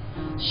bath,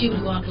 she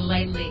would walk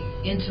lightly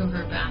into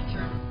her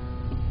bathroom.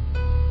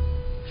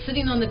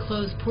 Sitting on the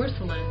closed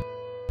porcelain,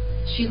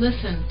 she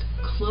listened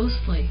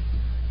closely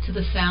to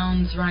the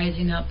sounds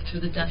rising up through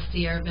the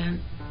dusty air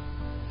vent.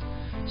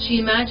 She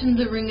imagined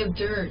the ring of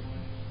dirt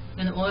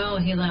and oil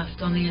he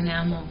left on the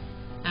enamel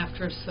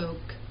after a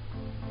soak,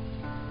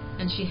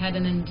 and she had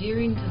an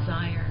endearing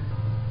desire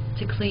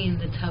to clean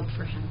the tub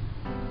for him.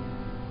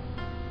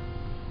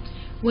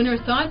 When her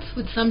thoughts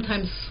would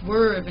sometimes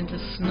swerve into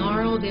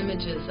snarled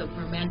images of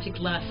romantic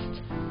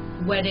lust,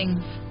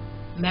 weddings,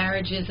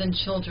 marriages, and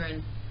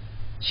children,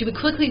 she would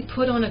quickly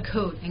put on a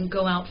coat and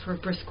go out for a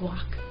brisk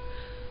walk.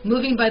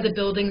 Moving by the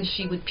buildings,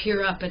 she would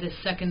peer up at his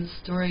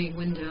second-story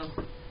window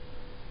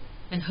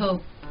and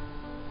hope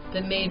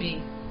that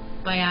maybe,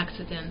 by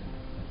accident,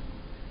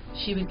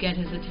 she would get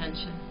his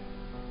attention.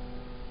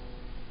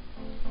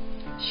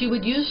 She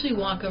would usually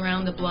walk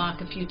around the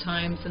block a few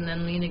times and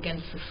then lean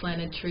against the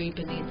slanted tree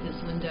beneath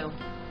his window.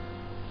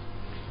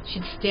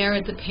 She'd stare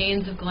at the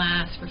panes of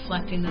glass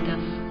reflecting the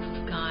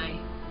dusk sky.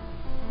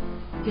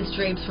 His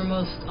drapes were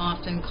most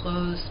often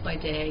closed by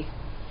day,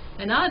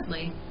 and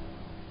oddly,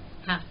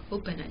 half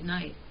open at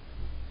night.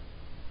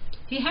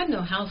 He had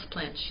no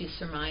houseplants, she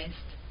surmised,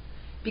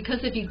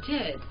 because if he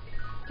did,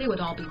 they would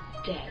all be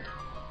dead.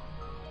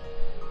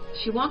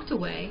 She walked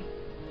away,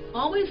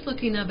 always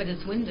looking up at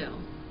his window,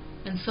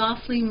 and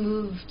softly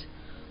moved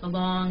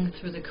along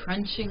through the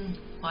crunching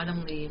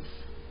autumn leaves,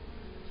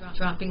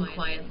 dropping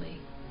quietly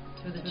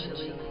through the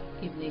chilly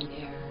evening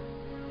air.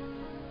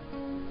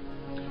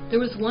 There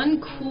was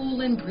one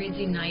cool and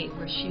breezy night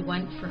where she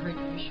went for her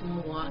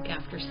usual walk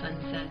after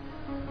sunset.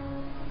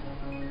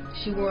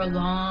 She wore a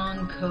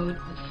long coat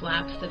with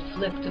flaps that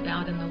flipped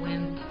about in the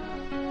wind.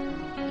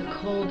 The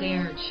cold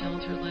air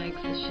chilled her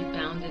legs as she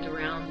bounded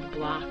around the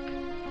block.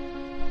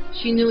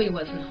 She knew he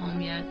wasn't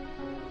home yet,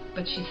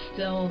 but she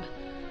still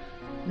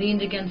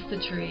leaned against the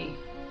tree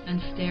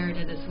and stared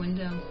at his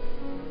window.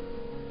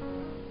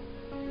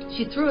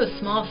 She threw a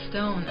small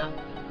stone up,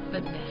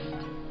 but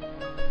missed.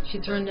 She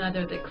threw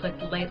another that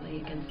clicked lightly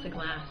against the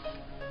glass.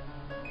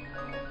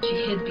 She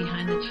hid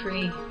behind the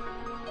tree.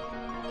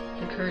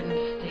 The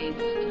curtains stayed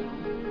still.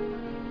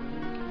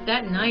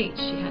 That night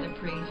she had a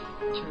brief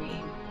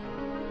dream.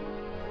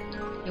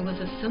 It was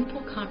a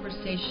simple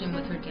conversation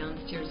with her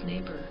downstairs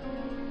neighbor.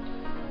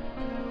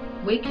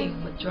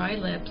 Waking with dry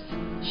lips,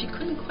 she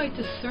couldn't quite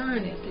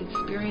discern if the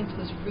experience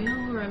was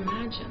real or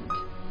imagined.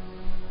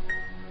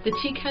 The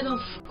tea kettle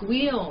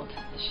squealed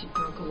as she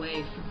broke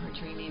away from her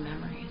dreamy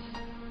memories.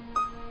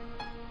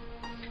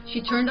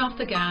 She turned off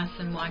the gas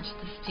and watched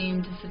the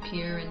steam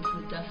disappear into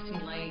the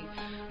dusty light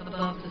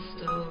above the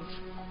stove.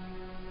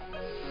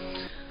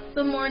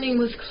 The morning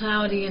was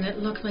cloudy and it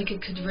looked like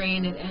it could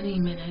rain at any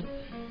minute.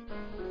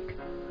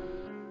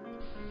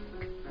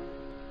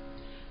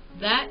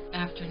 That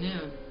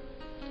afternoon,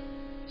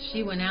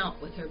 she went out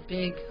with her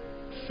big,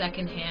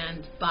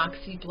 second-hand,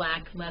 boxy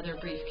black leather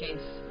briefcase.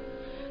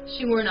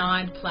 She wore an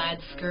odd plaid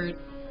skirt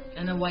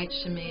and a white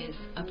chemise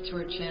up to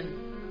her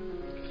chin.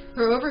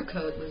 Her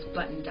overcoat was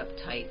buttoned up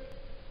tight.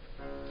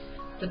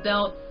 The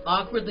belt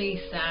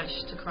awkwardly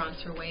sashed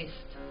across her waist.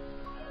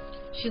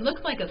 She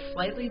looked like a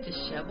slightly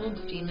disheveled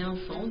female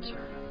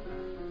soldier.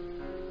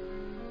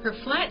 Her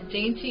flat,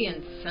 dainty,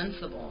 and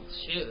sensible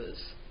shoes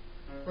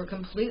were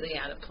completely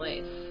out of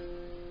place.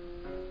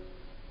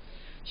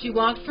 She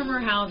walked from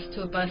her house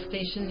to a bus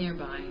station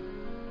nearby.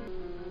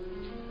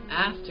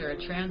 After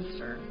a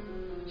transfer,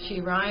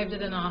 she arrived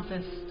at an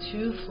office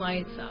 2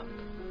 flights up.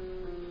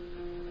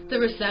 The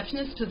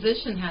receptionist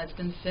position has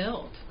been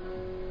filled.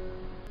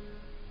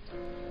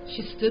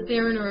 She stood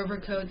there in her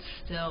overcoat,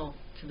 still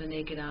to the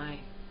naked eye,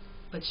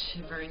 but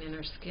shivering in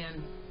her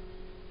skin.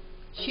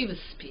 She was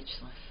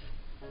speechless.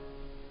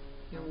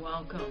 "You're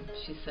welcome,"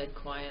 she said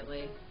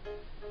quietly,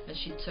 as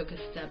she took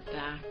a step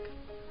back,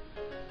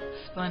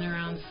 spun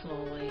around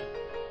slowly,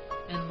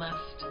 and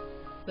left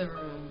the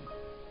room.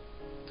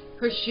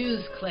 Her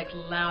shoes clicked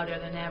louder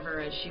than ever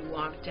as she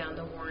walked down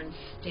the worn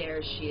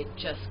stairs she had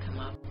just come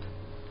up.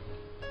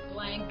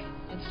 Blank,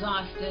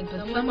 exhausted,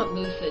 but somewhat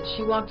lucid,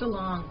 she walked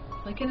along,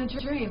 like in a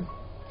dream,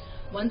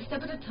 one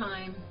step at a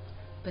time,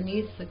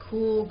 beneath the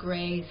cool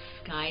gray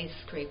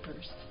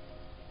skyscrapers.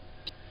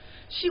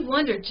 She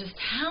wondered just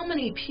how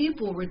many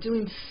people were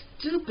doing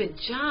stupid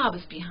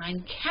jobs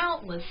behind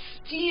countless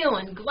steel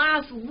and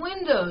glass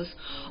windows,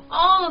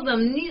 all of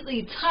them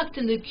neatly tucked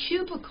into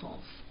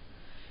cubicles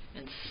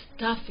and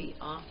stuffy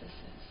offices.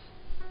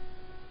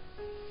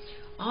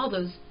 All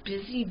those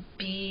busy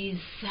bees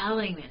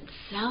selling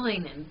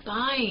and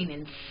buying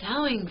and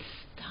selling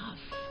stuff.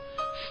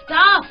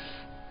 Stuff!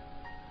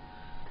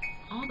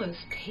 All those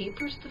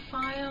papers to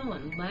file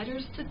and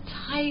letters to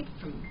type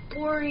from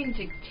boring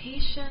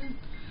dictation.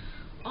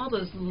 All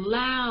those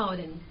loud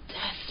and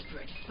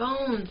desperate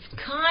phones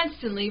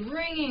constantly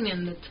ringing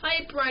and the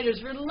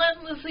typewriters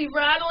relentlessly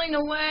rattling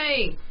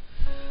away.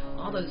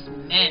 All those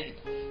men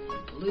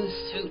in blue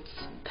suits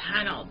and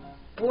paneled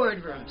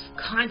boardrooms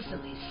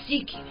constantly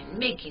seeking and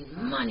making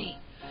money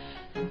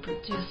and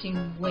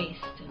producing waste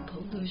and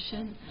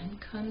pollution and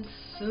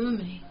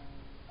consuming.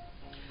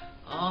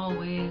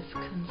 Always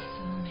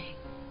consuming.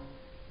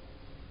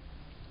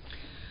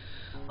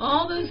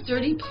 All those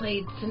dirty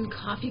plates and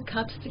coffee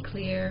cups to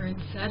clear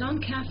and set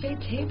on cafe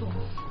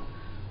tables.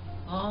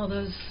 All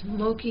those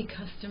smoky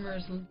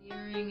customers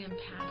leering and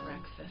past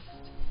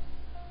breakfast.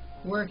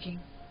 Working,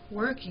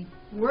 working,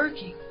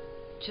 working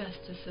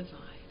just to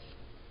survive.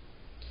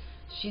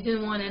 She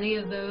didn't want any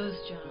of those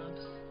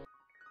jobs.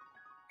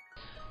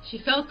 She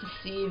felt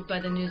deceived by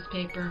the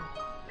newspaper,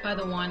 by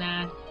the want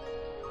ad.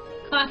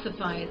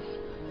 Classifieds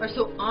are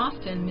so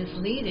often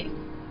misleading.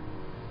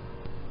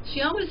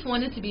 She always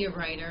wanted to be a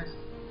writer,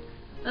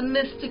 a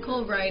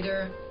mystical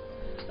writer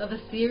of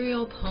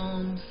ethereal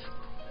poems,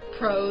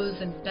 prose,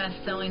 and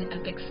best-selling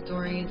epic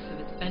stories of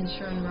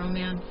adventure and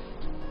romance.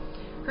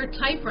 Her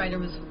typewriter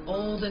was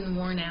old and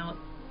worn out,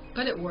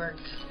 but it worked.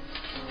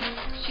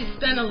 She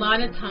spent a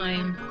lot of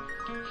time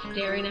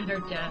staring at her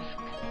desk,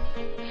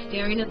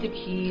 staring at the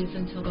keys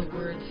until the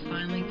words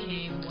finally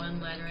came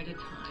one letter at a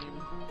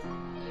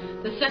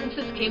time. The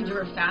sentences came to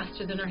her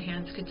faster than her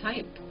hands could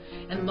type,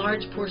 and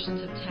large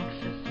portions of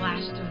text that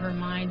flashed through her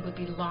mind would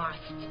be lost.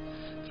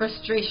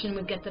 Frustration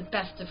would get the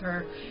best of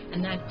her,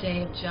 and that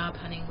day of job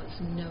hunting was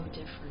no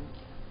different.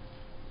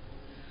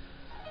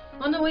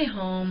 On the way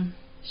home,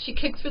 she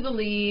kicked through the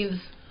leaves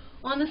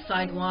on the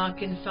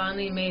sidewalk and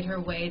finally made her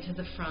way to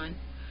the front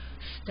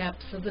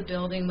steps of the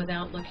building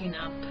without looking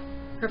up.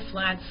 Her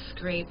flats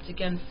scraped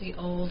against the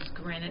old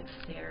granite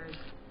stairs.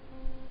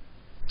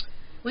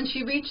 When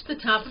she reached the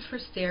top of her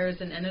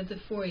stairs and entered the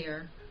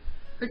foyer,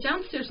 her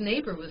downstairs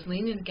neighbor was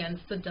leaning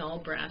against the dull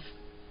brass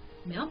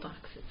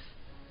mailboxes.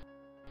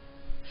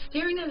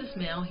 Staring at his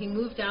mail, he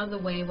moved out of the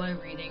way while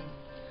reading.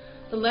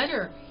 The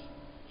letter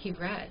he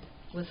read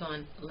was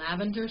on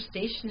lavender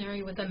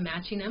stationery with a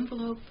matching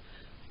envelope,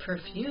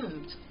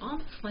 perfumed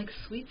almost like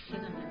sweet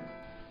cinnamon,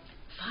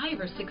 5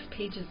 or 6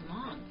 pages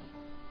long.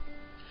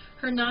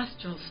 Her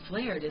nostrils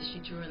flared as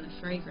she drew in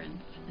the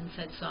fragrance and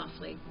said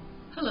softly,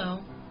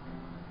 "Hello."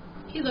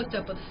 He looked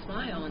up with a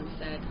smile and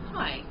said,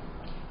 "Hi,"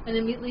 and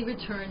immediately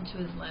returned to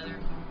his letter.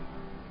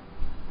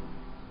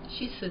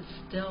 She stood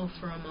still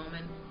for a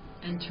moment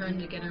and turned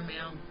to get her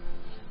mail.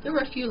 There were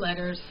a few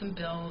letters, some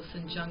bills,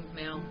 and junk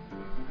mail.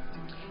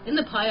 In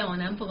the pile,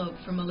 an envelope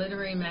from a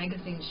literary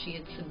magazine she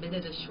had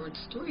submitted a short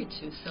story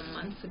to some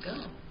months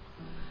ago.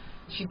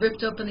 She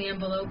ripped open the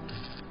envelope,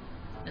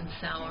 and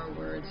sour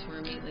words were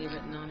immediately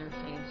written on her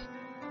face.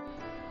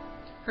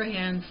 Her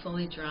hand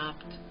slowly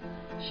dropped.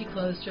 She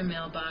closed her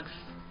mailbox,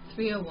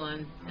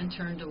 301, and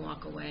turned to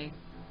walk away.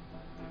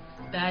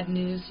 "Bad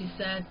news," he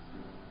said,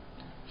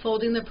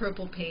 folding the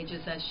purple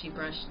pages as she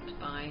brushed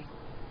by.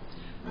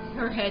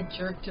 Her head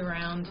jerked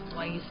around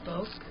while he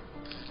spoke.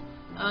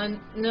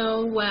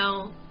 No,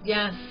 well,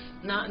 yes,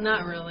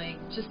 not really.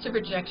 Just a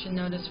rejection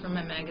notice from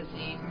my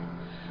magazine.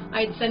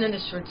 I had sent in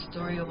a short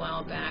story a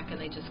while back, and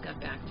they just got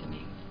back to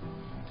me."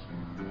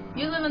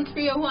 "You live on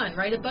 301,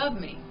 right above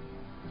me.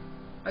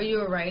 Are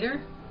you a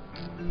writer?"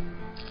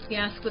 he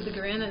asked with a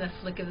grin and a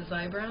flick of his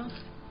eyebrows.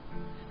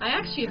 "I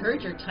actually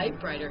heard your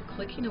typewriter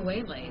clicking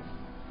away late,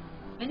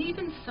 and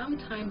even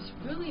sometimes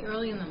really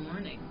early in the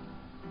morning.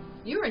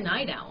 You're a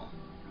night owl."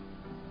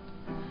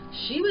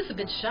 She was a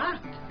bit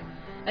shocked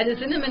at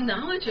his intimate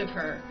knowledge of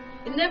her.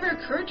 It never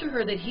occurred to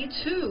her that he,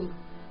 too,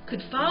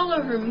 could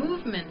follow her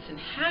movements and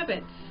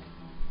habits.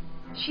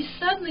 She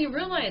suddenly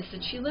realized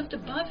that she lived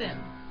above him.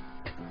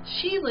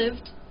 She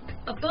lived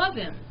above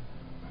him.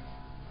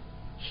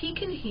 He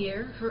can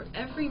hear her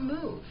every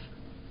move.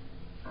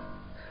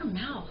 Her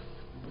mouth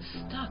was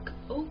stuck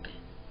open.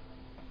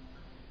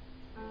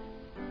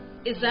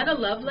 "Is that a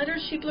love letter?"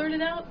 she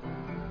blurted out.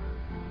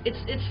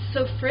 It's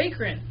so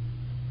fragrant."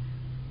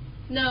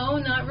 "No,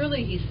 not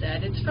really," he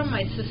said. "It's from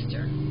my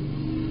sister.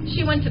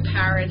 She went to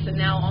Paris and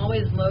now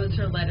always loads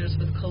her letters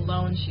with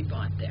cologne she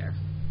bought there."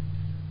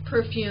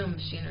 "Perfume,"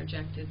 she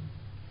interjected.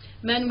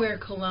 "Men wear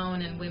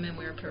cologne and women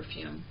wear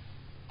perfume."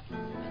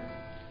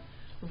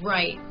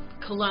 "Right,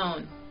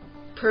 cologne,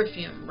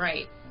 perfume,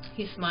 right."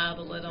 He smiled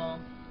a little,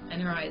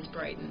 and her eyes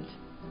brightened.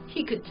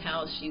 He could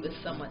tell she was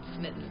somewhat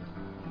smitten.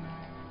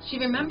 She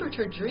remembered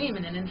her dream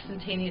in an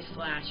instantaneous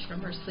flash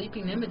from her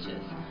sleeping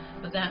images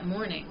of that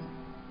morning.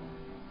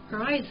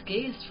 Her eyes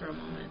gazed for a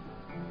moment.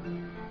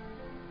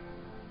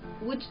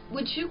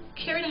 Would you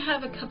care to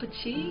have a cup of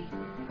tea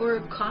or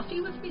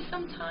coffee with me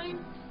sometime?"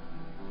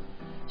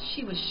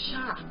 She was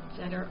shocked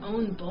at her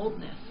own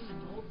boldness.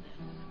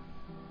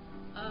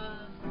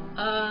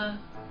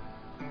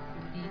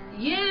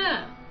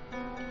 Yeah,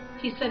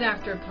 he said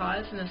after a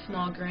pause and a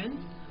small grin.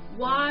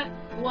 Why,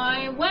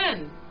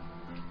 when?"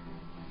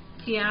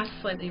 he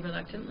asked slightly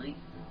reluctantly.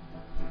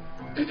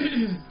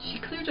 She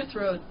cleared her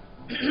throat.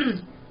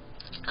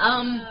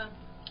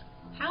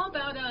 How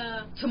about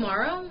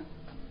tomorrow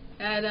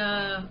at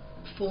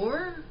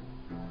 4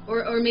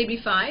 or maybe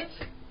 5?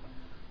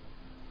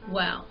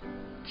 "Well,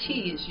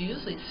 tea is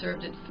usually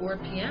served at 4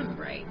 p.m.,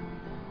 right?"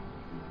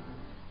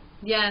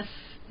 "Yes,"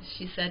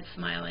 she said,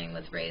 smiling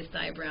with raised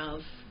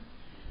eyebrows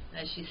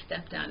as she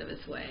stepped out of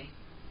his way.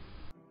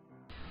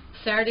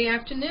 "Saturday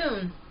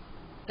afternoon.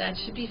 That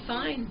should be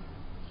fine,"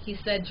 he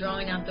said,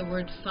 drawing out the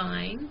word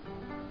fine.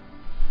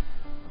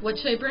 "What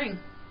should I bring?"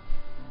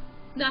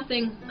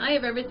 "Nothing. I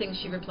have everything,"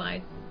 she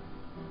replied.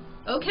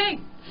 "Okay,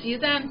 see you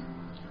then.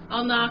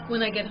 I'll knock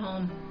when I get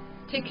home.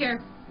 Take care."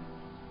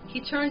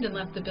 He turned and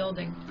left the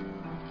building.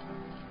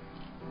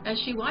 As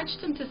she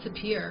watched him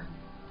disappear,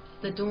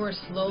 the door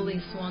slowly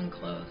swung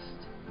closed.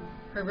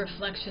 Her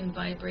reflection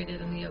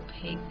vibrated in the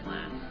opaque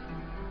glass.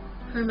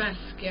 Her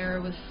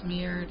mascara was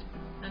smeared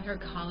and her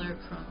collar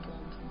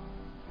crumpled.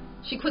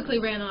 She quickly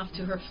ran off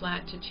to her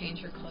flat to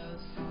change her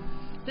clothes.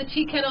 The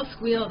tea kettle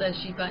squealed as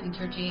she buttoned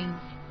her jeans.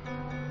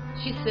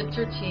 She sipped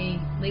her tea,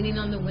 leaning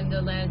on the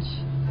window ledge,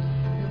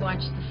 and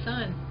watched the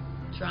sun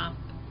drop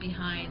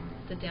behind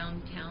the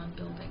downtown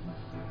buildings.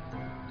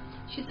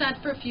 She sat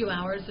for a few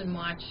hours and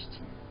watched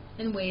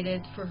and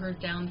waited for her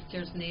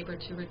downstairs neighbor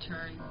to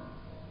return.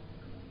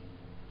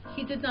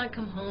 He did not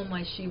come home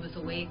while she was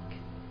awake.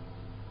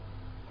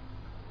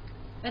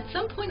 At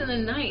some point in the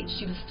night,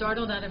 she was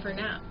startled out of her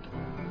nap,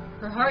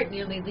 her heart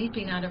nearly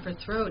leaping out of her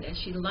throat as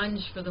she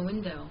lunged for the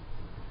window.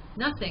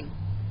 Nothing.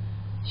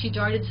 She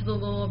darted to the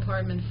little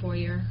apartment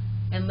foyer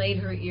and laid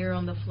her ear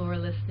on the floor,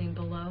 listening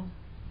below.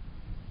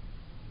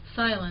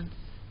 Silence.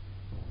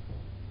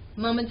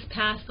 Moments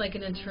passed like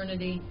an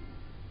eternity,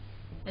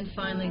 and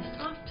finally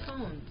soft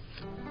tones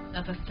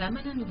of a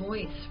feminine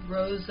voice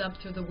rose up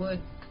through the wood.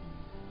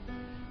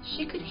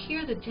 She could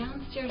hear the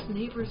downstairs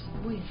neighbor's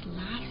voice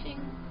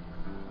laughing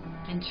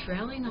and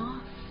trailing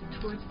off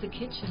towards the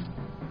kitchen,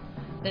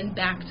 then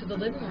back to the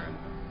living room.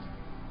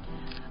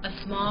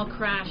 A small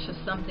crash of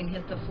something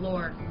hit the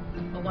floor,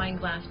 a wine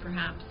glass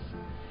perhaps,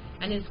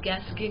 and his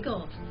guest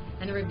giggled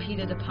and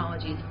repeated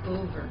apologies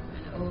over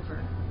and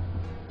over.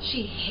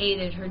 She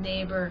hated her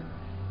neighbor,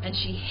 and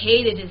she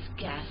hated his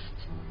guest.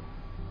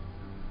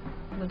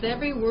 With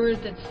every word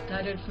that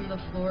stuttered from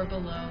the floor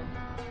below,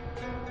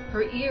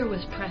 her ear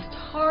was pressed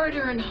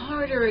harder and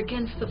harder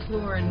against the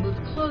floor and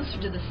moved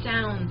closer to the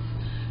sounds,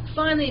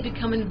 finally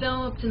become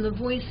enveloped in the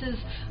voices.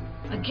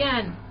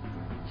 Again,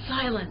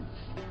 silence.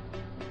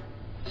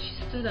 She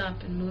stood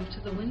up and moved to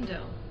the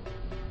window.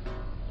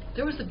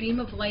 There was a beam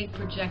of light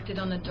projected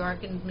on the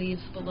darkened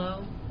leaves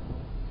below.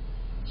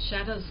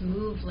 Shadows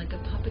moved like a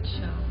puppet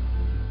show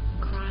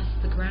across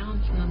the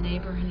ground from the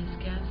neighbor and his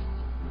guest.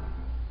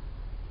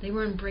 They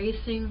were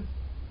embracing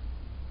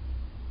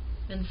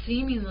and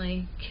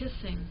seemingly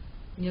kissing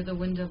near the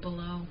window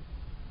below.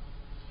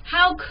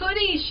 How could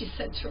he, she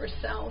said to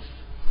herself,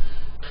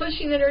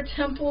 pushing at her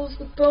temples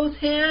with both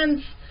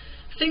hands,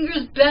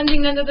 fingers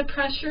bending under the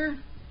pressure.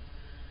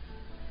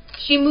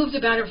 She moved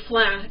about her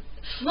flat,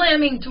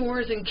 slamming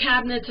doors and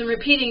cabinets and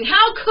repeating,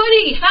 how could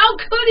he? How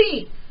could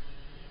he?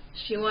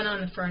 She went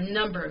on for a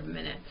number of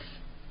minutes.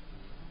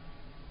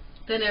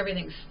 Then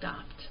everything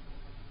stopped.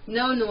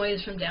 No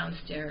noise from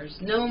downstairs,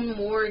 no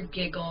more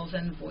giggles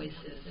and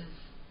voices.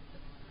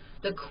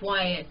 The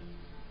quiet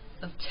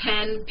of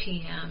 10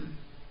 p.m.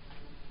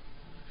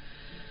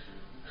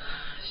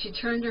 She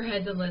turned her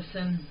head to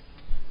listen.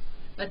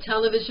 A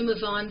television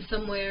was on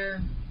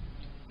somewhere.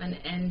 An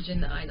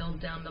engine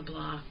idled down the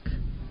block.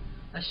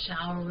 A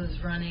shower was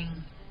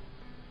running.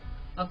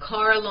 A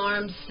car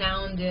alarm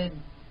sounded,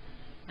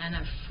 and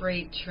a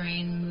freight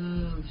train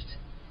moved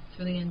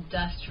through the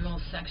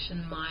industrial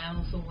section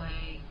miles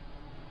away.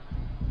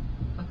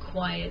 A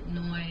quiet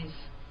noise,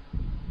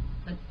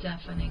 a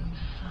deafening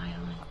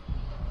silence.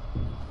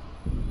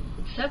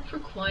 Except for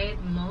quiet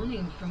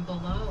moaning from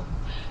below.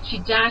 She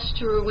dashed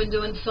to her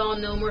window and saw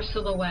no more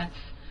silhouettes,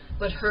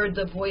 but heard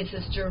the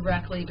voices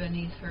directly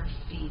beneath her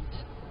feet.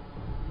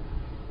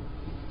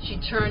 She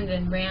turned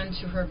and ran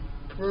to her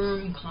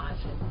broom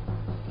closet,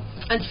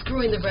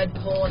 unscrewing the red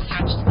pole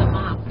attached to the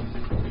mop.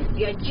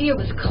 The idea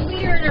was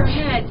clear in her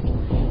head.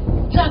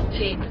 Duct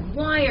tape and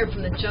wire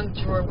from the junk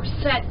drawer were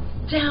set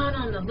down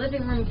on the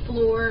living room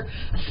floor.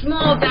 A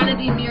small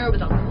vanity mirror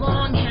with a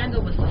long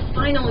handle was the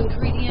final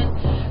ingredient.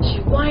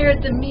 She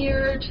wired the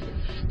mirror to the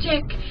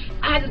stick,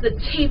 added the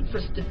tape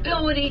for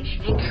stability,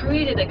 and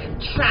created a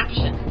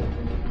contraption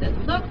that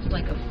looked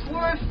like a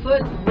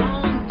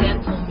 4-foot-long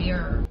dental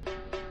mirror.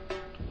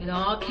 It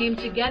all came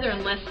together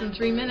in less than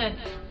 3 minutes.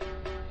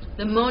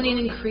 The moaning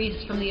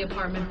increased from the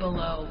apartment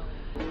below.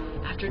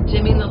 After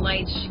dimming the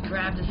lights, she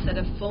grabbed a set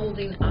of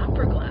folding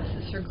opera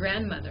glasses her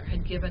grandmother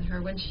had given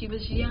her when she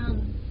was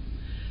young.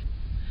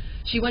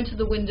 She went to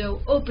the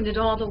window, opened it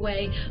all the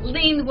way,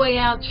 leaned way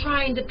out,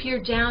 trying to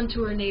peer down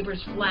to her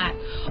neighbor's flat.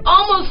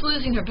 Almost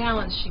losing her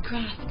balance, she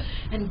grasped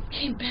and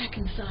came back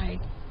inside.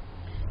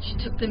 She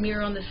took the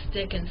mirror on the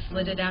stick and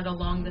slid it out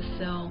along the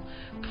sill,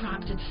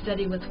 propped it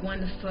steady with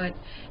one foot,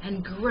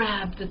 and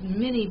grabbed the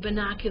mini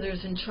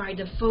binoculars and tried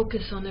to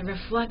focus on the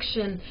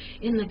reflection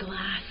in the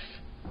glass.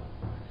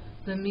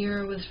 The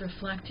mirror was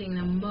reflecting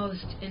the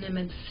most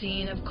intimate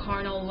scene of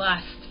carnal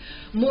lust,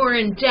 more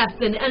in depth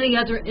than any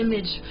other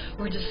image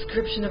or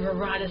description of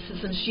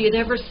eroticism she had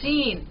ever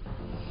seen.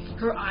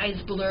 Her eyes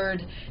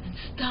blurred and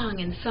stung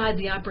inside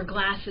the opera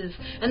glasses,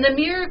 and the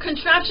mirror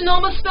contraption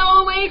almost fell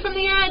away from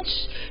the edge.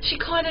 She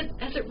caught it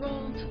as it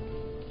rolled.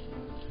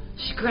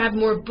 She grabbed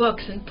more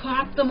books and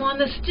propped them on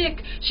the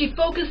stick. She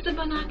focused the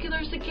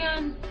binoculars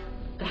again.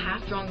 The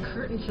half-drawn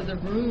curtains of the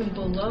room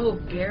below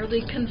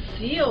barely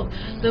concealed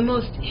the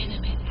most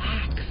intimate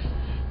acts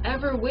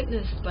ever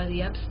witnessed by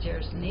the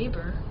upstairs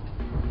neighbor.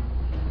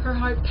 Her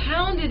heart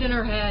pounded in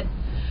her head.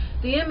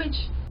 The image.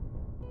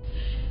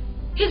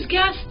 His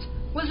guest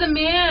was a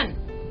man.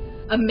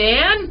 A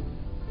man?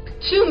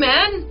 2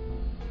 men?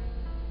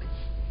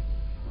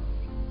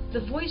 The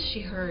voice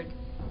she heard.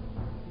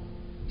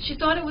 She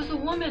thought it was a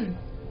woman.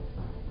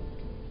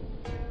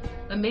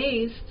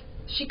 Amazed,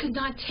 she could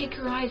not take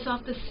her eyes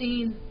off the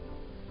scene.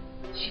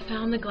 She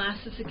found the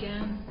glasses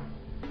again.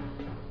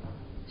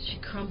 She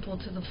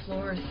crumpled to the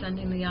floor,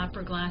 sending the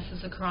opera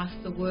glasses across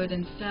the wood,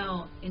 and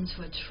fell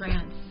into a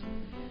trance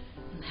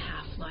in the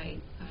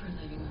half-light of her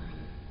living room.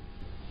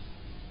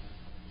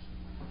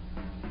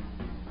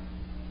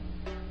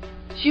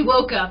 She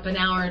woke up an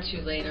hour or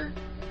 2 later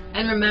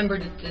and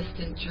remembered a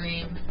distant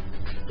dream.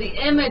 The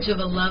image of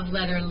a love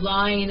letter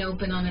lying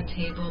open on a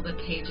table, the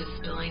pages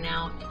spilling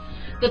out.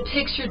 The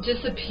picture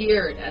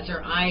disappeared as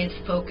her eyes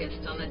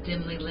focused on the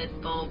dimly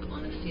lit bulb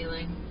on the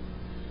ceiling.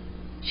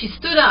 She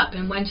stood up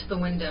and went to the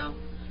window.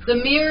 The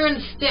mirror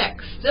and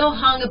stick still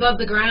hung above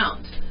the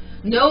ground.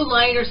 No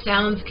light or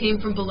sounds came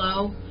from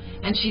below,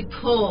 and she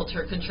pulled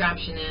her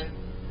contraption in.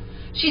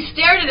 She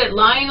stared at it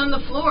lying on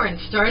the floor and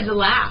started to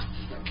laugh,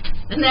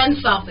 and then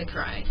softly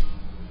cried.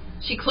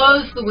 She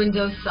closed the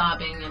window,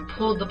 sobbing, and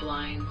pulled the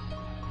blinds.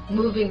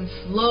 Moving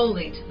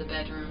slowly to the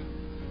bedroom,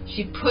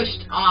 she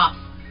pushed off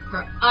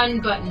her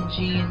unbuttoned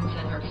jeans,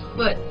 and her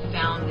foot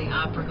found the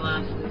opera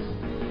glasses.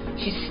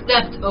 She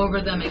stepped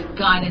over them and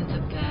got into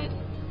bed.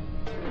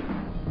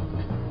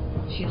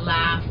 She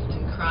laughed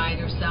and cried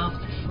herself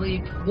to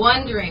sleep,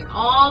 wondering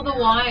all the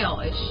while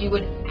if she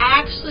would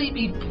actually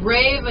be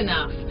brave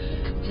enough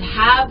to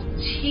have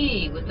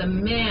tea with the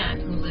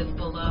man who lived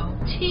below.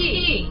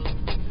 Tea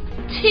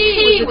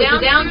with the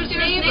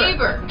downstairs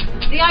neighbor.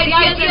 The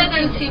idea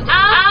then seemed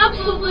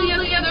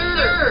absolutely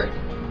absurd,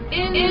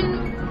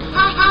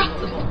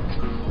 impossible.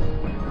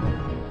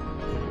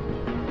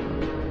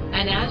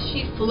 And as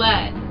she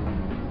fled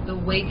the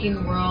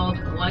waking world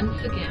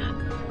once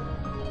again,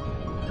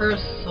 her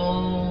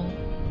soul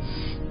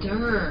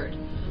stirred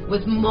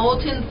with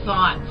molten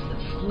thoughts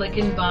of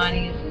flicking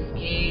bodies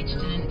engaged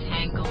and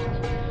entangled.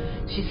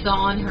 She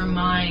saw in her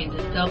mind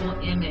a double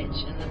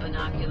image in the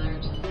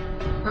binoculars,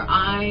 her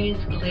eyes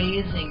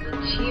glazing with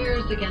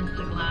tears against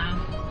the glass,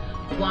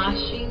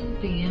 washing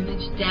the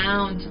image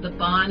down to the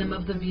bottom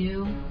of the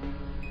view,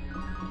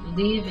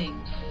 leaving,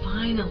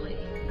 finally,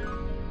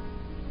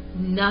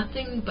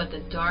 nothing but the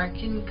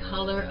darkened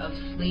color of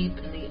sleep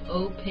in the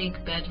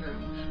opaque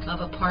bedroom of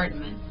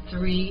apartment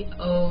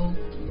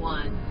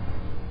 301.